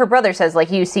her brother says,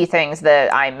 like, you see things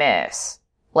that I miss.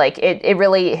 Like, it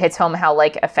really hits home how,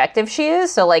 like, effective she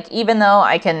is. So, like, even though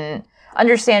I can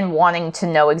understand wanting to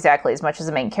know exactly as much as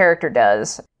the main character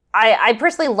does, I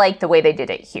personally like the way they did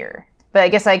it here. But I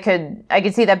guess I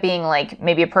could see that being, like,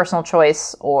 maybe a personal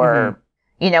choice or,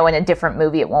 you know, in a different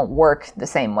movie it won't work the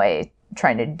same way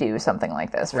trying to do something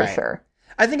like this, for sure.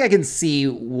 I think I can see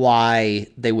why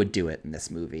they would do it in this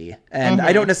movie. And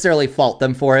I don't necessarily fault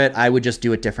them for it. I would just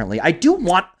do it differently. I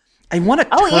want a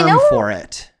term for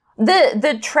it.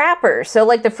 The trappers, so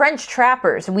like the French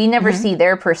trappers, we never see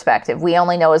their perspective. We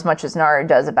only know as much as Nara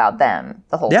does about them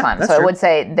the whole time. So I would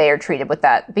say they are treated with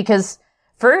that because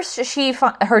first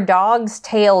her dog's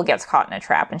tail gets caught in a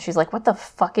trap and she's like, what the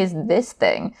fuck is this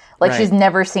thing? Like she's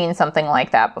never seen something like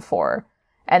that before.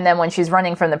 And then when she's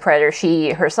running from the predator,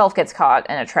 she herself gets caught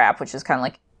in a trap, which is kind of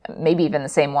like maybe even the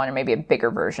same one or maybe a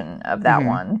bigger version of that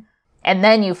one. And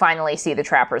then you finally see the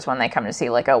trappers when they come to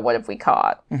see like, oh, what have we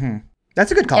caught? That's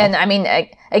a good call. And I mean,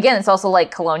 again, it's also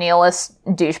like colonialist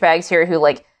douchebags here who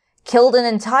like killed an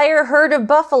entire herd of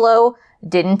buffalo,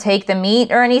 didn't take the meat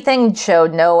or anything,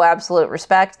 showed no absolute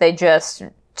respect. They just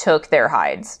took their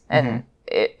hides. And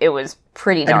it was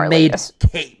pretty gnarly. And made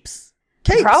capes.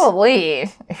 Probably.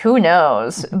 Who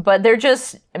knows? But they're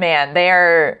just, man,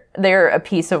 they're a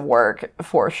piece of work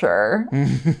for sure.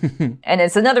 And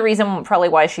it's another reason probably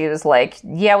why she was like,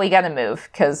 yeah, we gotta move,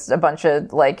 because a bunch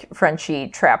of like Frenchy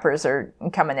trappers are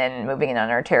coming in and moving in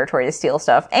on our territory to steal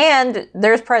stuff. And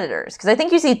there's predators, because I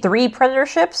think you see 3 predator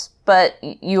ships, but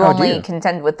you only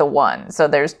contend with the one. So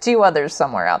there's 2 others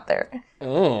somewhere out there.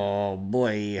 Oh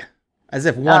boy. As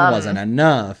if one wasn't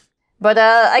enough. But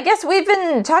I guess we've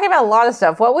been talking about a lot of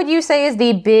stuff. What would you say is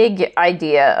the big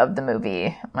idea of the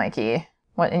movie, Mikey?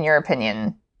 What, in your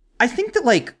opinion? I think that,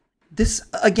 like, this,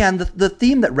 again, the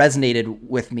theme that resonated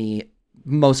with me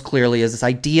most clearly is this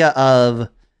idea of,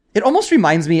 it almost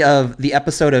reminds me of the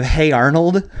episode of Hey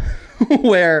Arnold,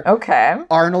 where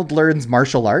Arnold learns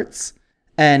martial arts.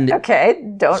 And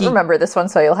don't remember this one,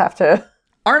 so you'll have to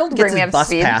Arnold gets his bus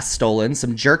pass stolen.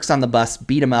 Some jerks on the bus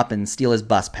beat him up and steal his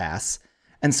bus pass.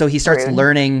 And so he starts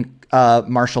learning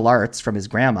martial arts from his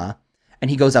grandma,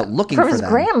 and he goes out looking for them. From his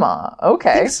grandma?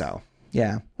 Okay. I think so,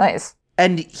 yeah. Nice.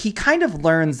 And he kind of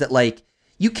learns that, like,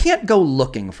 you can't go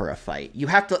looking for a fight. You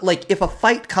have to, like, if a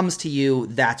fight comes to you,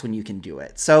 that's when you can do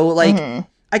it. So, like,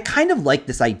 I kind of like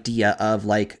this idea of,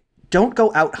 like, don't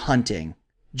go out hunting,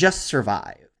 just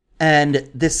survive. And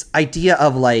this idea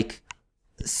of, like,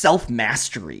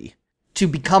 self-mastery. To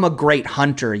become a great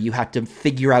hunter, you have to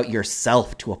figure out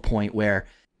yourself to a point where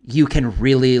you can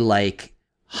really, like,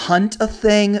 hunt a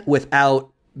thing without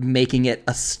making it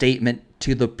a statement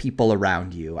to the people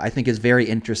around you. I think is very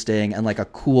interesting and, like, a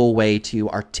cool way to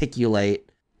articulate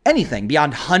anything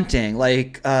beyond hunting,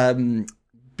 like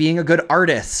being a good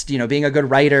artist, you know, being a good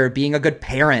writer, being a good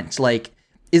parent. Like,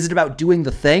 is it about doing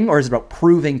the thing, or is it about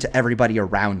proving to everybody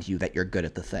around you that you're good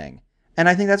at the thing? And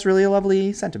I think that's really a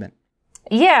lovely sentiment.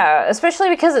 Yeah, especially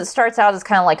because it starts out as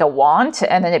kind of like a want,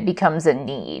 and then it becomes a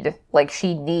need. Like,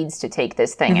 she needs to take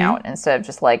this thing out instead of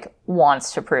just, like,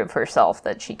 wants to prove herself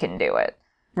that she can do it.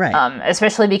 Right.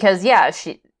 Especially because, yeah,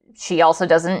 she also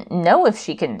doesn't know if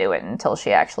she can do it until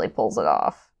she actually pulls it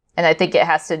off. And I think it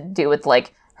has to do with,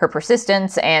 like, her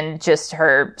persistence and just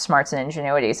her smarts and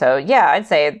ingenuity. So, yeah, I'd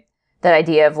say that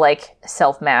idea of, like,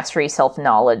 self-mastery,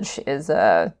 self-knowledge is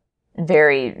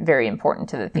very, very important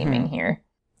to the theming here.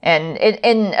 And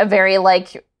in a very,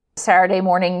 like, Saturday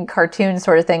morning cartoon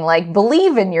sort of thing, like,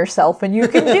 believe in yourself and you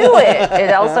can do it.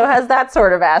 It also has that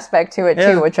sort of aspect to it,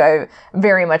 too, which I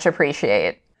very much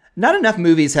appreciate. Not enough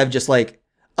movies have just, like,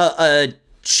 a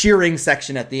cheering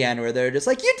section at the end where they're just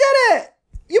like, you did it!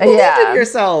 You believed in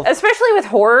yourself! Especially with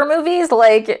horror movies,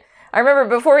 like, I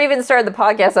remember before we even started the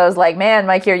podcast, I was like, man,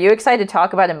 Mikey, are you excited to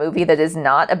talk about a movie that is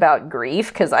not about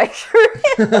grief? Because I sure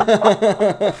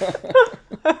am.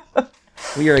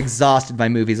 We are exhausted by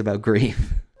movies about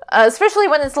grief. Especially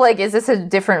when it's like, is this a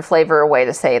different flavor or way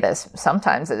to say this?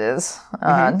 Sometimes it is.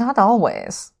 Not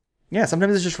always. Yeah,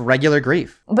 sometimes it's just regular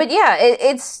grief. But yeah,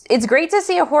 it's great to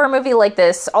see a horror movie like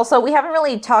this. Also, we haven't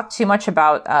really talked too much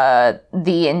about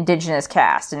the indigenous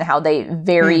cast and how they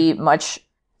very much,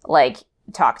 like,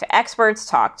 talk to experts,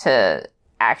 talk to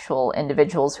actual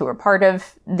individuals who are part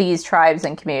of these tribes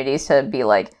and communities to be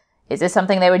like, is this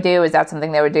something they would do? Is that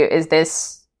something they would do? Is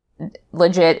this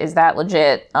legit? Is that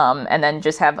legit? And then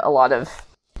just have a lot of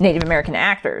Native American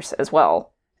actors as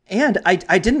well. And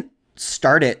I didn't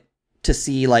start it to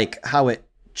see, like, how it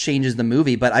changes the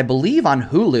movie, but I believe on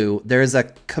Hulu there's a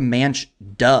Comanche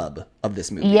dub of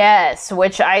this movie. Yes,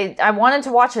 which I wanted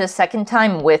to watch it a second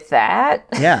time with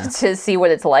that to see what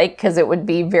it's like, because it would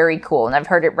be very cool. And I've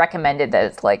heard it recommended that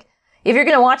it's like, if you're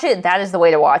going to watch it, that is the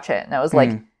way to watch it. And I was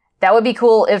like, that would be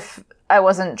cool if I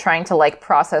wasn't trying to, like,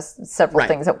 process several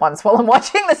things at once while I'm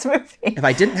watching this movie. If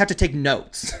I didn't have to take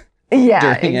notes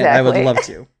during it, I would love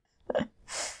to.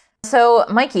 So,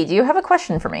 Mikey, do you have a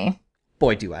question for me?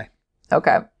 Boy, do I.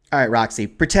 Okay. All right, Roxy,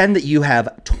 pretend that you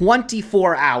have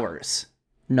 24 hours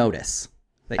notice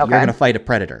that you're going to fight a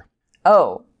predator.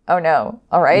 Oh no.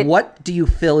 All right. What do you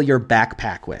fill your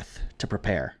backpack with to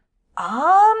prepare?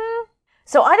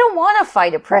 So I don't want to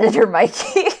fight a predator,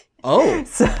 Mikey. Oh.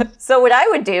 So what I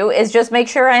would do is just make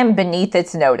sure I am beneath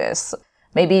its notice.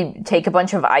 Maybe take a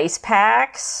bunch of ice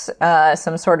packs,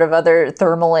 some sort of other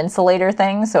thermal insulator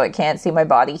thing so it can't see my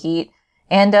body heat.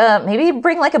 And maybe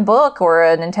bring like a book or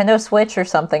a Nintendo Switch or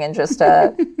something and just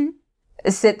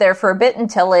sit there for a bit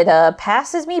until it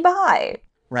passes me by.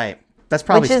 Right. That's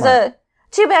probably Which smart. is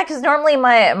too bad because normally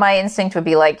my instinct would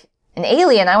be like, an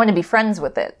alien, I want to be friends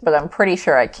with it. But I'm pretty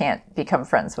sure I can't become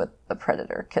friends with the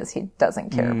predator because he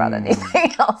doesn't care about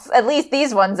anything else. At least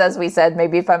these ones, as we said,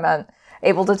 maybe if I'm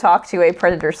able to talk to a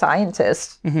predator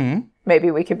scientist,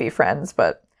 maybe we could be friends.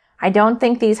 But I don't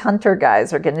think these hunter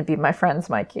guys are going to be my friends,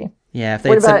 Mikey. Yeah, if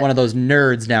they'd sent one of those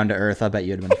nerds down to Earth, I bet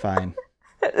you'd have been fine.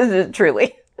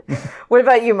 Truly. What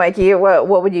about you, Mikey? What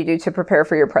would you do to prepare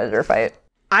for your predator fight?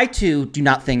 I, too, do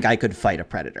not think I could fight a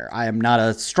predator. I am not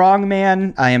a strong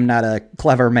man. I am not a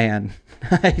clever man.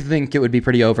 I think it would be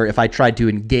pretty over if I tried to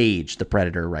engage the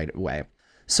predator right away.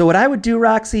 So what I would do,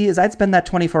 Roxy, is I'd spend that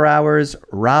 24 hours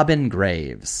robbing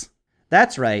graves.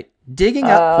 That's right. Digging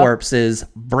up corpses,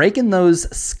 breaking those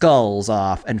skulls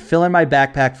off, and filling my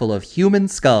backpack full of human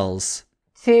skulls.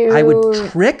 I would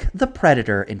trick the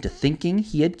predator into thinking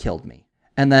he had killed me.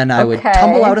 And then I would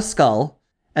tumble out a skull,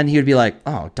 and he would be like,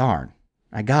 oh, darn.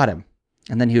 I got him.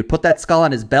 And then he would put that skull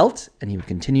on his belt, and he would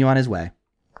continue on his way.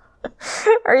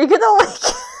 Are you gonna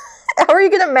how are you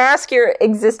gonna mask your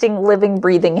existing living,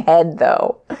 breathing head,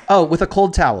 though? Oh, with a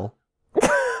cold towel.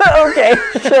 Okay,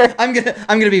 sure. I'm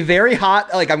gonna be very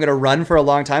hot. Like I'm gonna run for a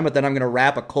long time, but then I'm gonna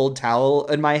wrap a cold towel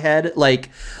in my head, like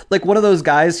one of those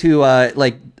guys who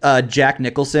Jack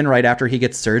Nicholson right after he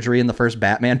gets surgery in the first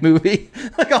Batman movie.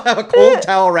 Like I'll have a cold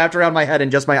towel wrapped around my head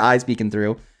and just my eyes peeking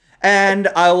through. And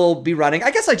I will be running.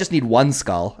 I guess I just need one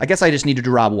skull. I guess I just needed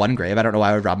to rob one grave. I don't know why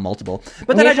I would rob multiple.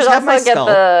 But then I just have my skull.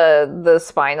 The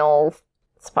spinal.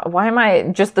 Why am I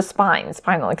just the spine?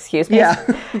 Spinal. Excuse me. Yeah,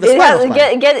 the spinal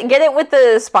spine. Get it with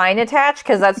the spine attached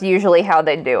because that's usually how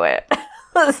they do it.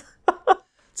 It's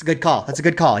a good call. That's a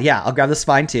good call. Yeah, I'll grab the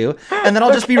spine too, and then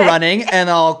I'll just be running, and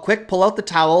I'll quick pull out the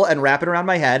towel and wrap it around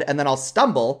my head, and then I'll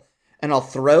stumble, and I'll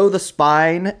throw the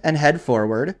spine and head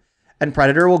forward. And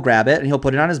Predator will grab it, and he'll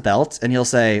put it on his belt, and he'll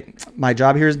say, my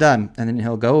job here is done. And then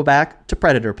he'll go back to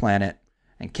Predator Planet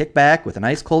and kick back with an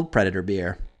ice cold Predator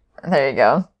beer. There you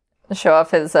go. Show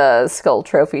off his skull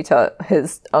trophy to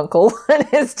his uncle and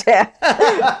his dad.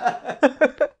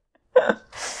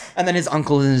 And then his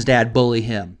uncle and his dad bully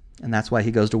him. And that's why he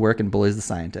goes to work and bullies the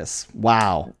scientists.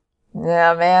 Wow.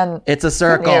 Yeah, man. It's a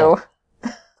circle.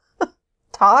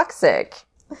 Toxic.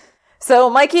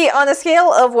 So, Mikey, on a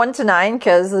scale of 1 to 9,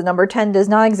 because the number 10 does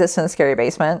not exist in the Scary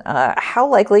Basement, how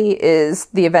likely is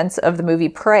the events of the movie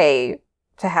Prey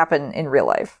to happen in real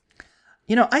life?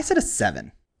 You know, I said a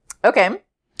 7. Okay.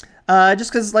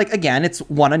 Just because, again, it's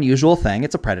one unusual thing.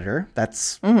 It's a predator.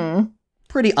 That's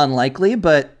pretty unlikely,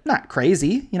 but not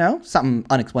crazy. You know, something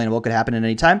unexplainable could happen at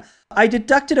any time. I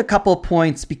deducted a couple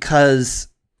points because,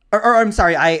 or I'm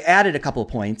sorry, I added a couple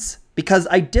points because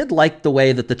I did like the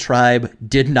way that the tribe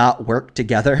did not work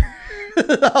together.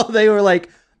 They were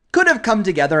could have come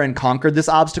together and conquered this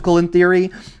obstacle in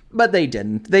theory, but they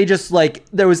didn't. They just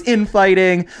there was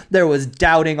infighting, there was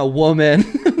doubting a woman.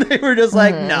 They were just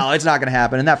no, it's not going to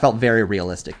happen. And that felt very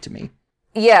realistic to me.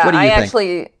 Yeah, what do you think?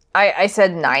 Actually, I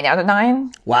said 9 out of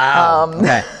 9. Wow.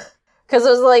 Okay. Because it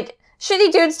was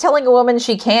shitty dudes telling a woman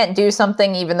she can't do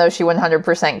something even though she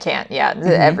 100% can't. Yeah,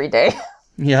 every day.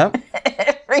 Yep.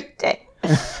 Every day.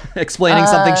 Explaining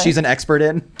something she's an expert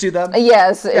in to them.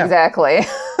 Yes, exactly.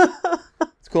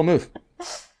 It's a cool move.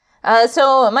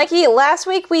 So, Mikey, last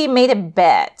week we made a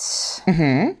bet.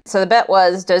 Mm-hmm. So the bet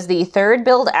was, does the third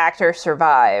billed actor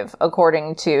survive,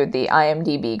 according to the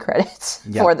IMDb credits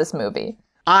for this movie?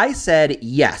 I said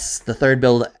yes, the third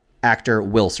billed actor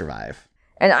will survive.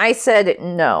 And I said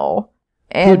no.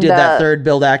 And, who did that third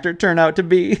billed actor turn out to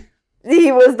be?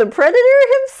 He was the Predator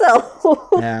himself.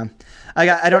 Yeah.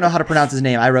 I don't know how to pronounce his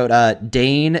name. I wrote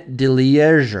Dane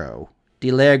DeLiegro.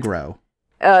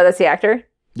 Oh, that's the actor?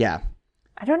 Yeah.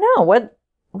 I don't know. What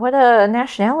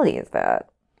nationality is that?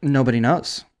 Nobody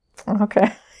knows.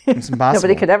 Okay. It's impossible.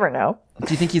 Nobody could ever know.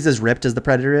 Do you think he's as ripped as the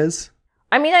Predator is?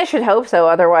 I mean, I should hope so.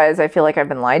 Otherwise, I feel like I've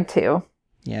been lied to.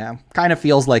 Yeah. Kind of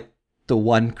feels like the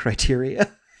one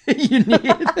criteria you need to play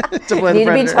the Predator. You need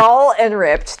to be tall and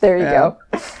ripped. There you go.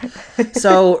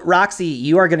 So, Roxy,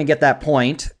 you are going to get that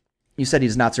point. You said he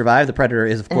does not survive. The Predator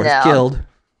is, of course, killed.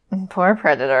 Poor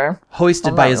Predator.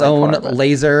 Hoisted by his own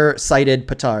laser-sighted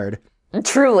petard.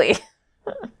 Truly.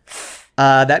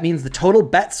 That means the total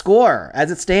bet score as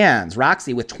it stands.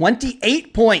 Roxy with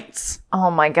 28 points.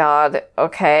 Oh my god.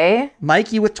 Okay.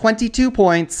 Mikey with 22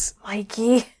 points.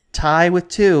 Mikey. Ty with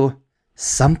 2.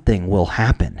 Something will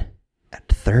happen at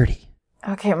 30.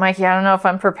 Okay, Mikey, I don't know if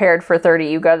I'm prepared for 30.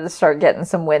 You got to start getting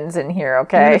some wins in here, I'm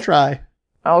okay? gonna try.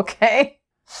 Okay.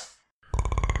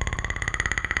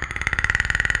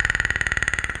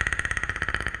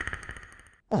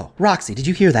 Oh, Roxy, did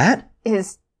you hear that?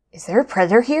 Is there a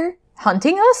predator here?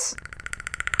 Hunting us?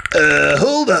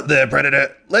 Hold up there,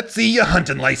 Predator. Let's see your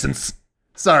hunting license.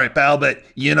 Sorry, pal, but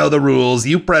you know the rules.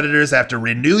 You Predators have to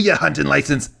renew your hunting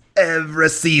license every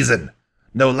season.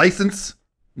 No license,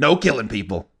 no killing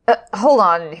people. Hold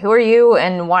on. Who are you,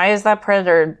 and why is that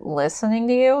predator listening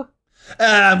to you?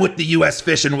 I'm with the U.S.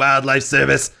 Fish and Wildlife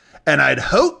Service, and I'd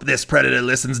hope this Predator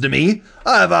listens to me.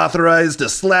 I've authorized to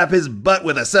slap his butt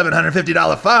with a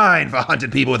 $750 fine for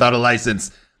hunting people without a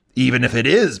license, even if it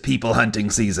is people hunting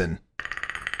season.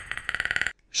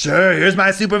 Sure, here's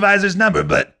my supervisor's number,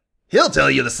 but he'll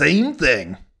tell you the same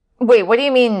thing. Wait, what do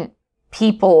you mean,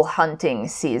 people hunting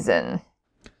season?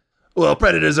 Well,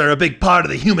 predators are a big part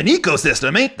of the human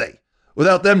ecosystem, ain't they?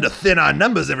 Without them to thin our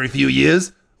numbers every few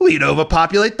years, we'd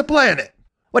overpopulate the planet.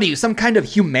 What are you, some kind of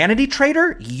humanity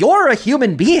traitor? You're a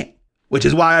human being. Which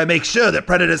is why I make sure that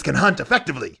predators can hunt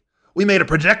effectively. We made a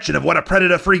projection of what a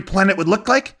predator-free planet would look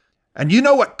like, and you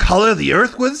know what color the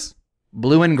Earth was?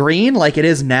 Blue and green like it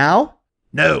is now?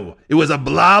 No, it was a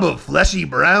blob of fleshy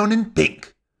brown and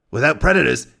pink. Without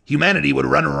predators, humanity would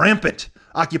run rampant,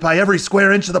 occupy every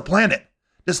square inch of the planet.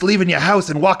 Just leaving your house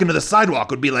and walking to the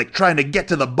sidewalk would be like trying to get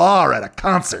to the bar at a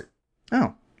concert.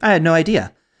 Oh, I had no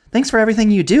idea. Thanks for everything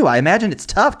you do. I imagine it's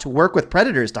tough to work with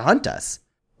predators to hunt us.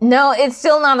 No, it's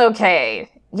still not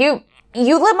okay. You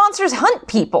let monsters hunt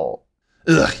people.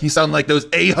 Ugh, you sound like those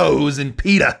a-hoes in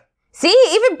PETA. See,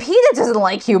 even PETA doesn't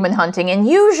like human hunting, and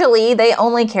usually they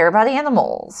only care about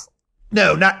animals.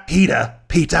 No, not PETA,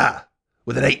 PETA,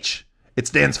 with an H. It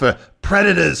stands for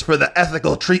Predators for the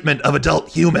Ethical Treatment of Adult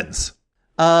Humans.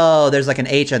 Oh, there's like an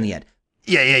H on the end.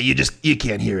 Yeah, you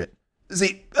can't hear it.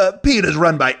 See, PETA's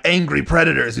run by angry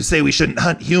predators who say we shouldn't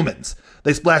hunt humans.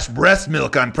 They splash breast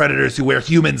milk on predators who wear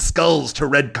human skulls to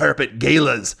red carpet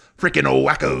galas. Frickin'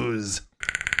 wackos.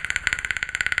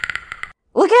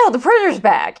 Look out, the predator's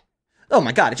back. Oh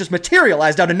my god, it just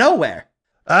materialized out of nowhere.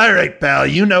 All right, pal,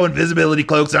 you know invisibility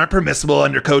cloaks aren't permissible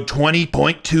under code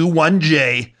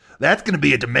 20.21J. That's gonna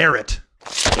be a demerit.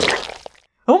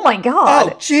 Oh my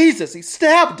god. Oh, Jesus, he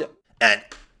stabbed him. And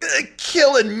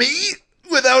killing me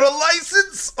without a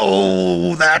license?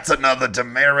 Oh, that's another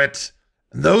demerit.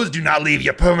 Those do not leave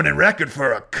your permanent record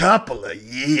for a couple of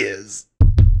years.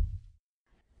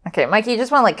 Okay, Mikey, you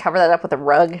just want to cover that up with a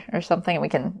rug or something and we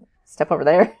can step over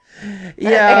there?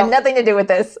 Yeah. I have nothing to do with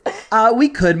this. We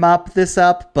could mop this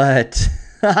up, but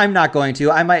I'm not going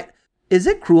to. I might. Is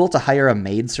it cruel to hire a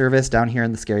maid service down here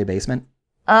in the scary basement?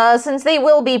 Since they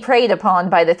will be preyed upon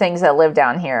by the things that live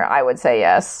down here, I would say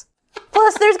yes.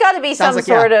 Plus, there's got to be some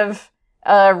sort of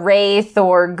wraith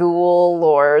or ghoul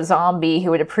or zombie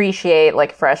who would appreciate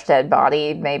like a fresh dead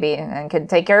body, maybe, and could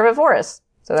take care of it for us.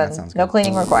 So then, no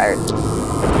cleaning required.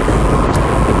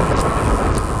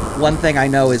 One thing I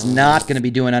know is not going to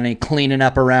be doing any cleaning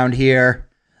up around here.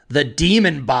 The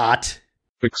Demon Bot.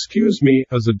 Excuse me,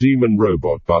 as a demon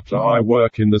robot butler, I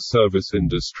work in the service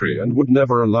industry and would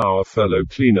never allow a fellow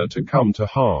cleaner to come to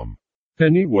harm.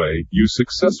 Anyway, you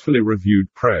successfully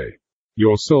reviewed Prey.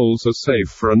 Your souls are safe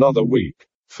for another week.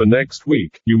 For next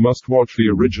week, you must watch the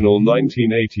original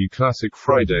 1980 classic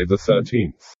Friday the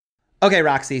 13th. Okay,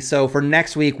 Roxy, so for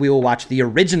next week, we will watch the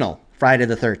original Friday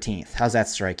the 13th. How's that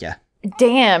strike you?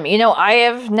 Damn, I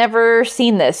have never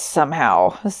seen this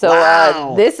somehow. So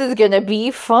Wow. this is going to be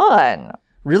fun.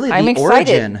 Really, the I'm excited.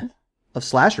 origin of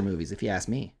slasher movies, if you ask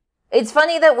me. It's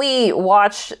funny that we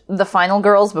watched The Final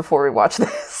Girls before we watched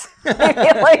this. I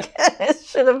feel like it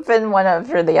should have been one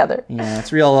after the other. Yeah,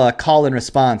 it's real call and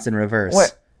response in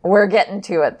reverse. We're getting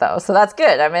to it, though, so that's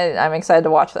good. I'm excited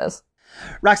to watch this.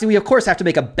 Roxy, we of course have to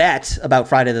make a bet about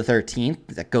Friday the 13th.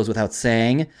 That goes without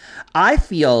saying. I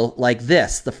feel like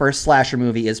the first slasher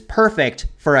movie, is perfect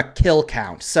for a kill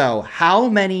count. So how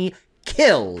many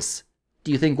kills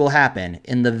do you think will happen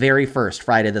in the very first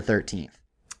Friday the 13th?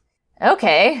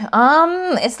 Okay,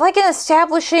 it's like an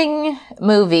establishing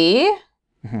movie,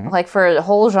 like for the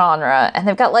whole genre, and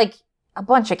they've got like a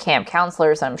bunch of camp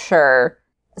counselors, I'm sure.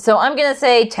 So I'm gonna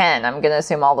say 10. I'm gonna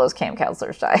assume all those camp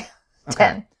counselors die.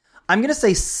 10. I'm going to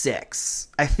say 6.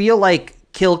 I feel like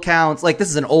kill counts, like this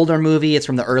is an older movie. It's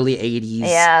from the early 80s.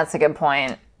 Yeah, that's a good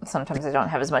point. Sometimes they don't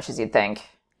have as much as you'd think.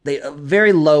 They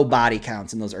very low body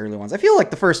counts in those early ones. I feel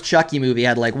like the first Chucky movie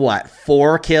had like, what,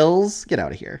 4 kills? Get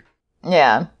out of here.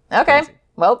 Yeah. Okay. Crazy.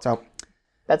 Well, So,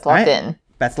 that's locked in.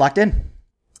 That's locked in.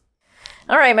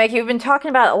 All right, Mike, you've been talking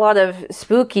about a lot of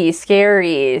spooky,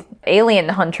 scary, alien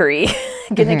huntery,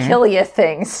 gonna kill you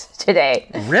things today.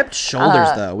 Ripped shoulders,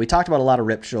 though. We talked about a lot of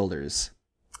ripped shoulders.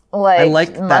 Like,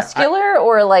 like that. muscular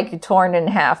or like torn in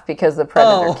half because the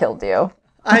predator killed you?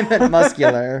 I meant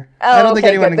muscular. Oh, I don't think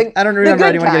okay, anyone. good. I don't The remember good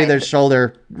anyone getting their kind.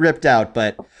 shoulder ripped out.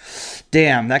 But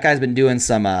damn, that guy's been doing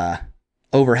some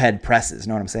overhead presses.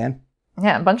 Know what I'm saying?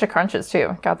 Yeah, a bunch of crunches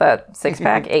too. Got that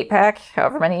 6-pack, 8-pack,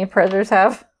 however many predators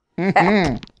have.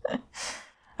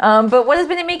 But what has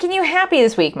been making you happy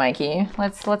this week, Mikey?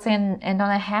 Let's end on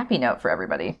a happy note for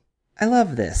everybody. I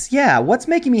love this. Yeah, what's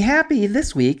making me happy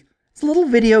this week? It's a little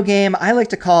video game I like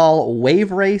to call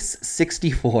Wave Race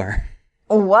 64.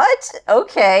 What?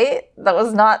 Okay, that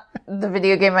was not the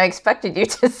video game I expected you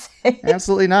to say.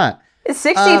 Absolutely not.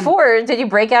 64. Did you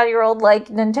break out your old like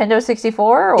Nintendo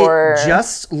 64 or? It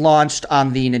just launched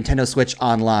on the Nintendo Switch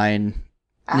Online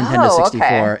Nintendo Oh,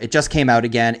 64. okay. It just came out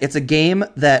again. It's a game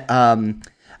that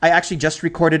I actually just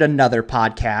recorded another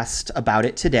podcast about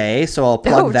it today, so I'll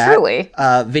plug Oh, that. truly?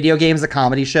 Video Games, a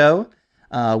Comedy Show.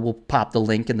 We'll pop the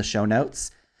link in the show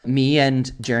notes. Me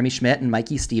and Jeremy Schmidt and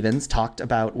Mikey Stevens talked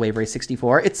about Wave Race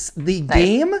 64. It's the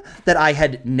game that I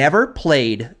had never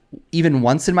played even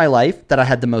once in my life that I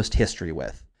had the most history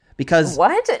with. Because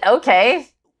What? Okay.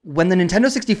 when the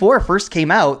Nintendo 64 first came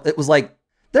out, it was like,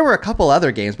 there were a couple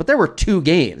other games, but there were 2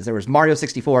 games. There was Mario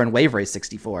 64 and Wave Race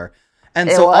 64. And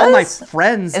It so all my was?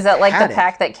 friends Is that like had the it.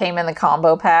 pack that came in the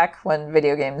combo pack when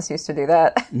video games used to do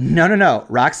that? No.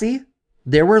 Roxy,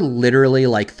 there were literally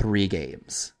like 3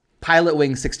 games. Pilot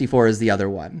Wing 64 is the other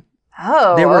one.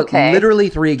 Oh, There were okay. literally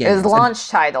 3 games. It was And- launch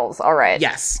titles. All right.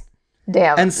 yes.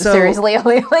 Damn. And so- seriously,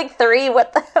 only like 3?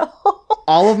 What the hell?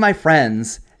 All of my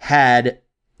friends had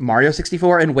Mario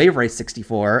 64 and Wave Race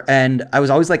 64, and I was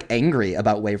always like angry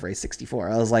about Wave Race 64.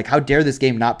 I was like, how dare this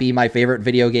game not be my favorite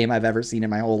video game I've ever seen in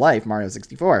my whole life, Mario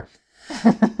 64.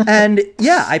 And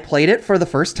yeah, I played it for the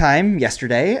first time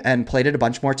yesterday and played it a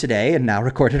bunch more today and now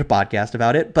recorded a podcast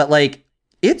about it. But like,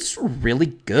 it's really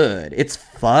good. It's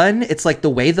fun. It's like the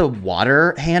way the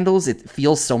water handles, it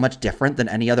feels so much different than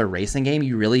any other racing game.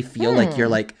 You really feel like you're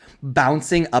like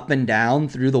bouncing up and down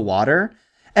through the water.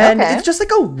 And Okay. it's just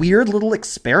like a weird little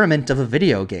experiment of a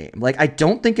video game. Like, I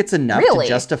don't think it's enough Really? to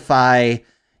justify,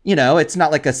 you know, it's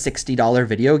not like a $60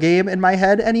 video game in my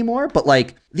head anymore. But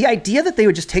like, the idea that they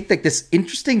would just take like this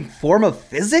interesting form of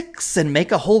physics and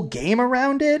make a whole game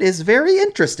around it is very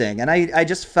interesting. And I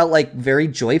just felt like very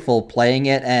joyful playing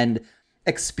it and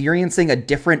experiencing a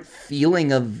different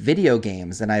feeling of video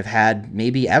games than I've had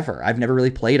maybe ever. I've never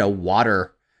really played a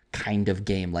water kind of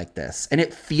game like this, and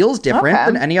it feels different Okay.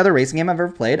 than any other racing game I've ever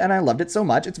played, and I loved it so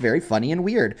much. It's very funny and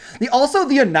weird. The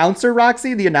announcer,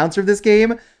 Roxy, the announcer of this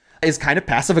game, is kind of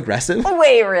passive aggressive.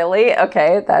 Wait, really?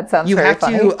 Okay, that sounds You very have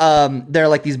funny. to there are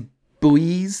like these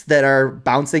buoys that are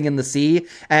bouncing in the sea,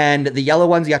 and the yellow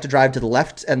ones you have to drive to the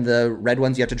left and the red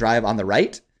ones you have to drive on the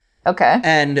right. Okay.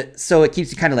 And so it keeps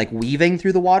you kind of like weaving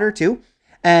through the water too.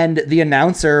 And the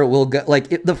announcer will go like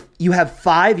you have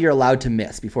 5 you're allowed to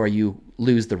miss before you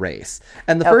lose the race.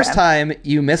 And the first time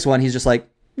you miss one, he's just like,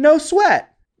 no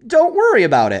sweat. Don't worry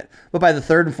about it. But by the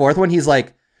 3rd and 4th one, he's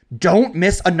like, don't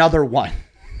miss another one.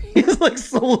 He's like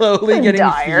slowly getting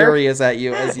Dire. furious at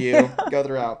you as you go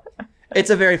throughout. It's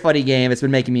a very funny game. It's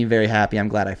been making me very happy. I'm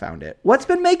glad I found it. What's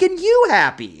been making you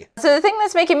happy? So the thing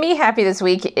that's making me happy this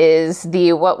week is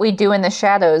the What We Do in the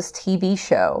Shadows TV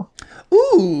show.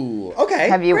 Ooh, okay.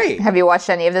 Great. Have you watched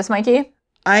any of this, Mikey?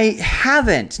 I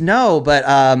haven't, no, but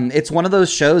it's one of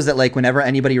those shows that like whenever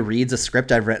anybody reads a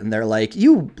script I've written, they're like,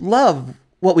 you love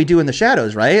What We Do in the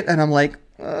Shadows, right? And I'm like,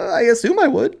 I assume I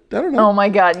would. I don't know. Oh my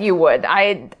god, you would.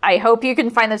 I hope you can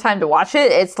find the time to watch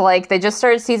it. It's like they just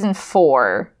started season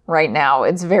 4 right now.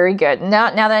 It's very good.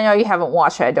 Now that I know you haven't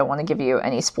watched it, I don't want to give you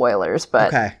any spoilers, but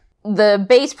Okay. the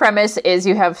base premise is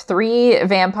you have 3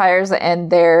 vampires and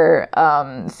their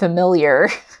familiar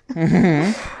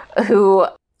who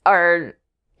are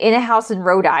in a house in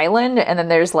Rhode Island, and then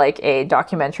there's like a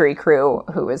documentary crew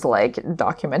who is like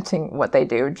documenting what they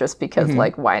do just because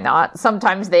like why not?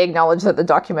 Sometimes they acknowledge that the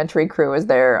documentary crew is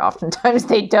there, oftentimes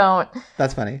they don't.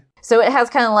 That's funny. So it has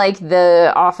kind of like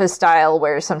the Office style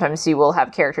where sometimes you will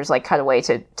have characters like cut away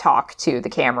to talk to the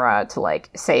camera to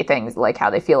like say things like how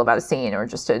they feel about a scene or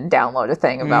just to download a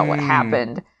thing about what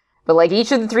happened. But like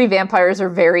each of the 3 vampires are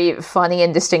very funny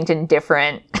and distinct and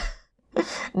different.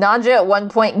 Nadja at one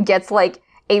point gets like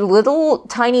a little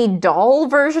tiny doll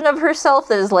version of herself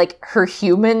that is like her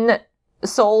human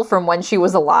soul from when she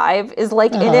was alive is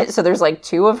like in it. So there's like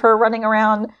 2 of her running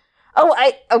around. Oh,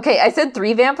 I said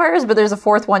 3 vampires, but there's a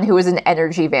 4th one who is an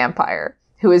energy vampire.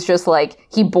 Who is just like,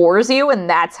 he bores you, and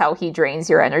that's how he drains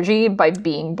your energy, by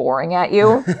being boring at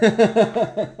you.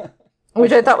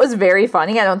 Which I thought was very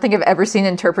funny. I don't think I've ever seen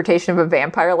an interpretation of a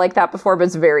vampire like that before, but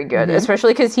it's very good.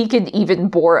 Especially because he can even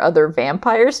bore other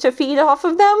vampires to feed off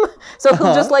of them. So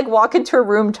he'll just like walk into a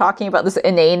room talking about this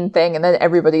inane thing, and then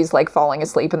everybody's like falling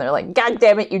asleep, and they're like, God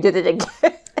damn it, you did it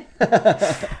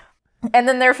again. And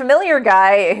then their familiar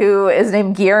guy, who is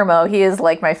named Guillermo, he is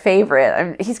like my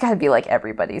favorite. He's got to be like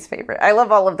everybody's favorite. I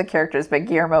love all of the characters, but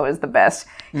Guillermo is the best.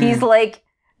 He's like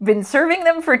been serving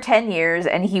them for 10 years,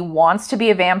 and he wants to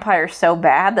be a vampire so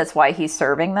bad. That's why he's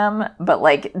serving them. But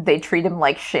like, they treat him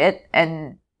like shit,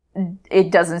 and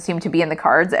it doesn't seem to be in the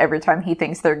cards. Every time he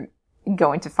thinks they're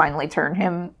going to finally turn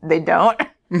him, they don't.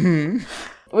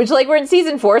 Which, like, we're in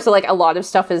season 4, so, like, a lot of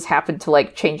stuff has happened to,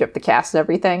 like, change up the cast and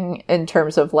everything in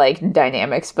terms of, like,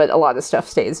 dynamics, but a lot of stuff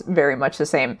stays very much the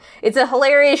same. It's a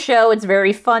hilarious show. It's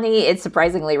very funny. It's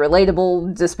surprisingly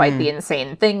relatable, despite the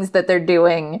insane things that they're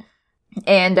doing.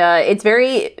 And it's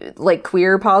very, like,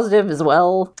 queer positive as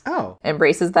well. Oh.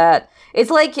 Embraces that. It's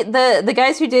like the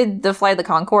guys who did the Flight of the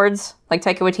Conchords, like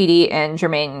Taika Waititi and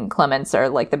Jermaine Clements, are,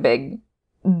 like, the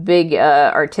big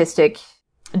artistic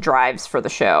drives for the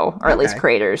show, or at least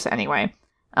creators anyway.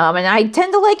 And I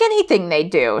tend to like anything they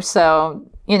do. So,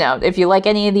 you know, if you like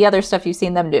any of the other stuff you've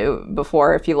seen them do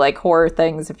before, if you like horror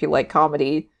things, if you like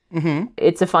comedy,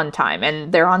 it's a fun time.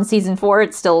 And they're on season 4.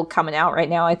 It's still coming out right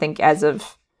now. I think as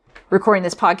of recording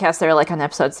this podcast, they're like on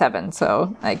episode 7.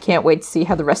 So I can't wait to see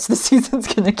how the rest of the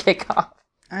season's going to kick off.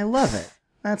 I love it.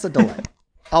 That's a delight.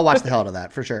 I'll watch the hell out of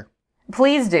that for sure.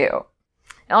 Please do.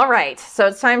 All right. So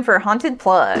it's time for Haunted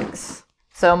Plugs.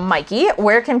 So, Mikey,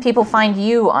 where can people find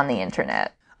you on the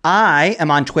internet? I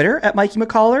am on Twitter at Mikey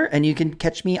McCollar, and you can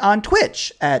catch me on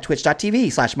Twitch at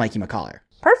twitch.tv/Mikey McCollar.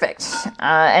 Perfect.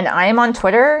 And I am on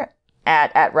Twitter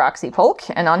at Roxy Polk,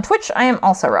 and on Twitch, I am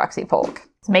also Roxy Polk.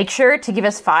 Make sure to give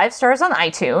us 5 stars on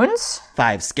iTunes.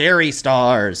 5 scary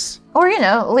stars. Or, you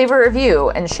know, leave a review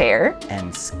and share.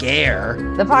 And scare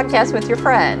the podcast with your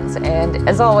friends. And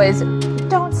as always,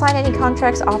 don't sign any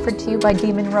contracts offered to you by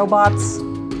demon robots.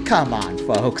 Come on,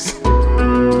 folks.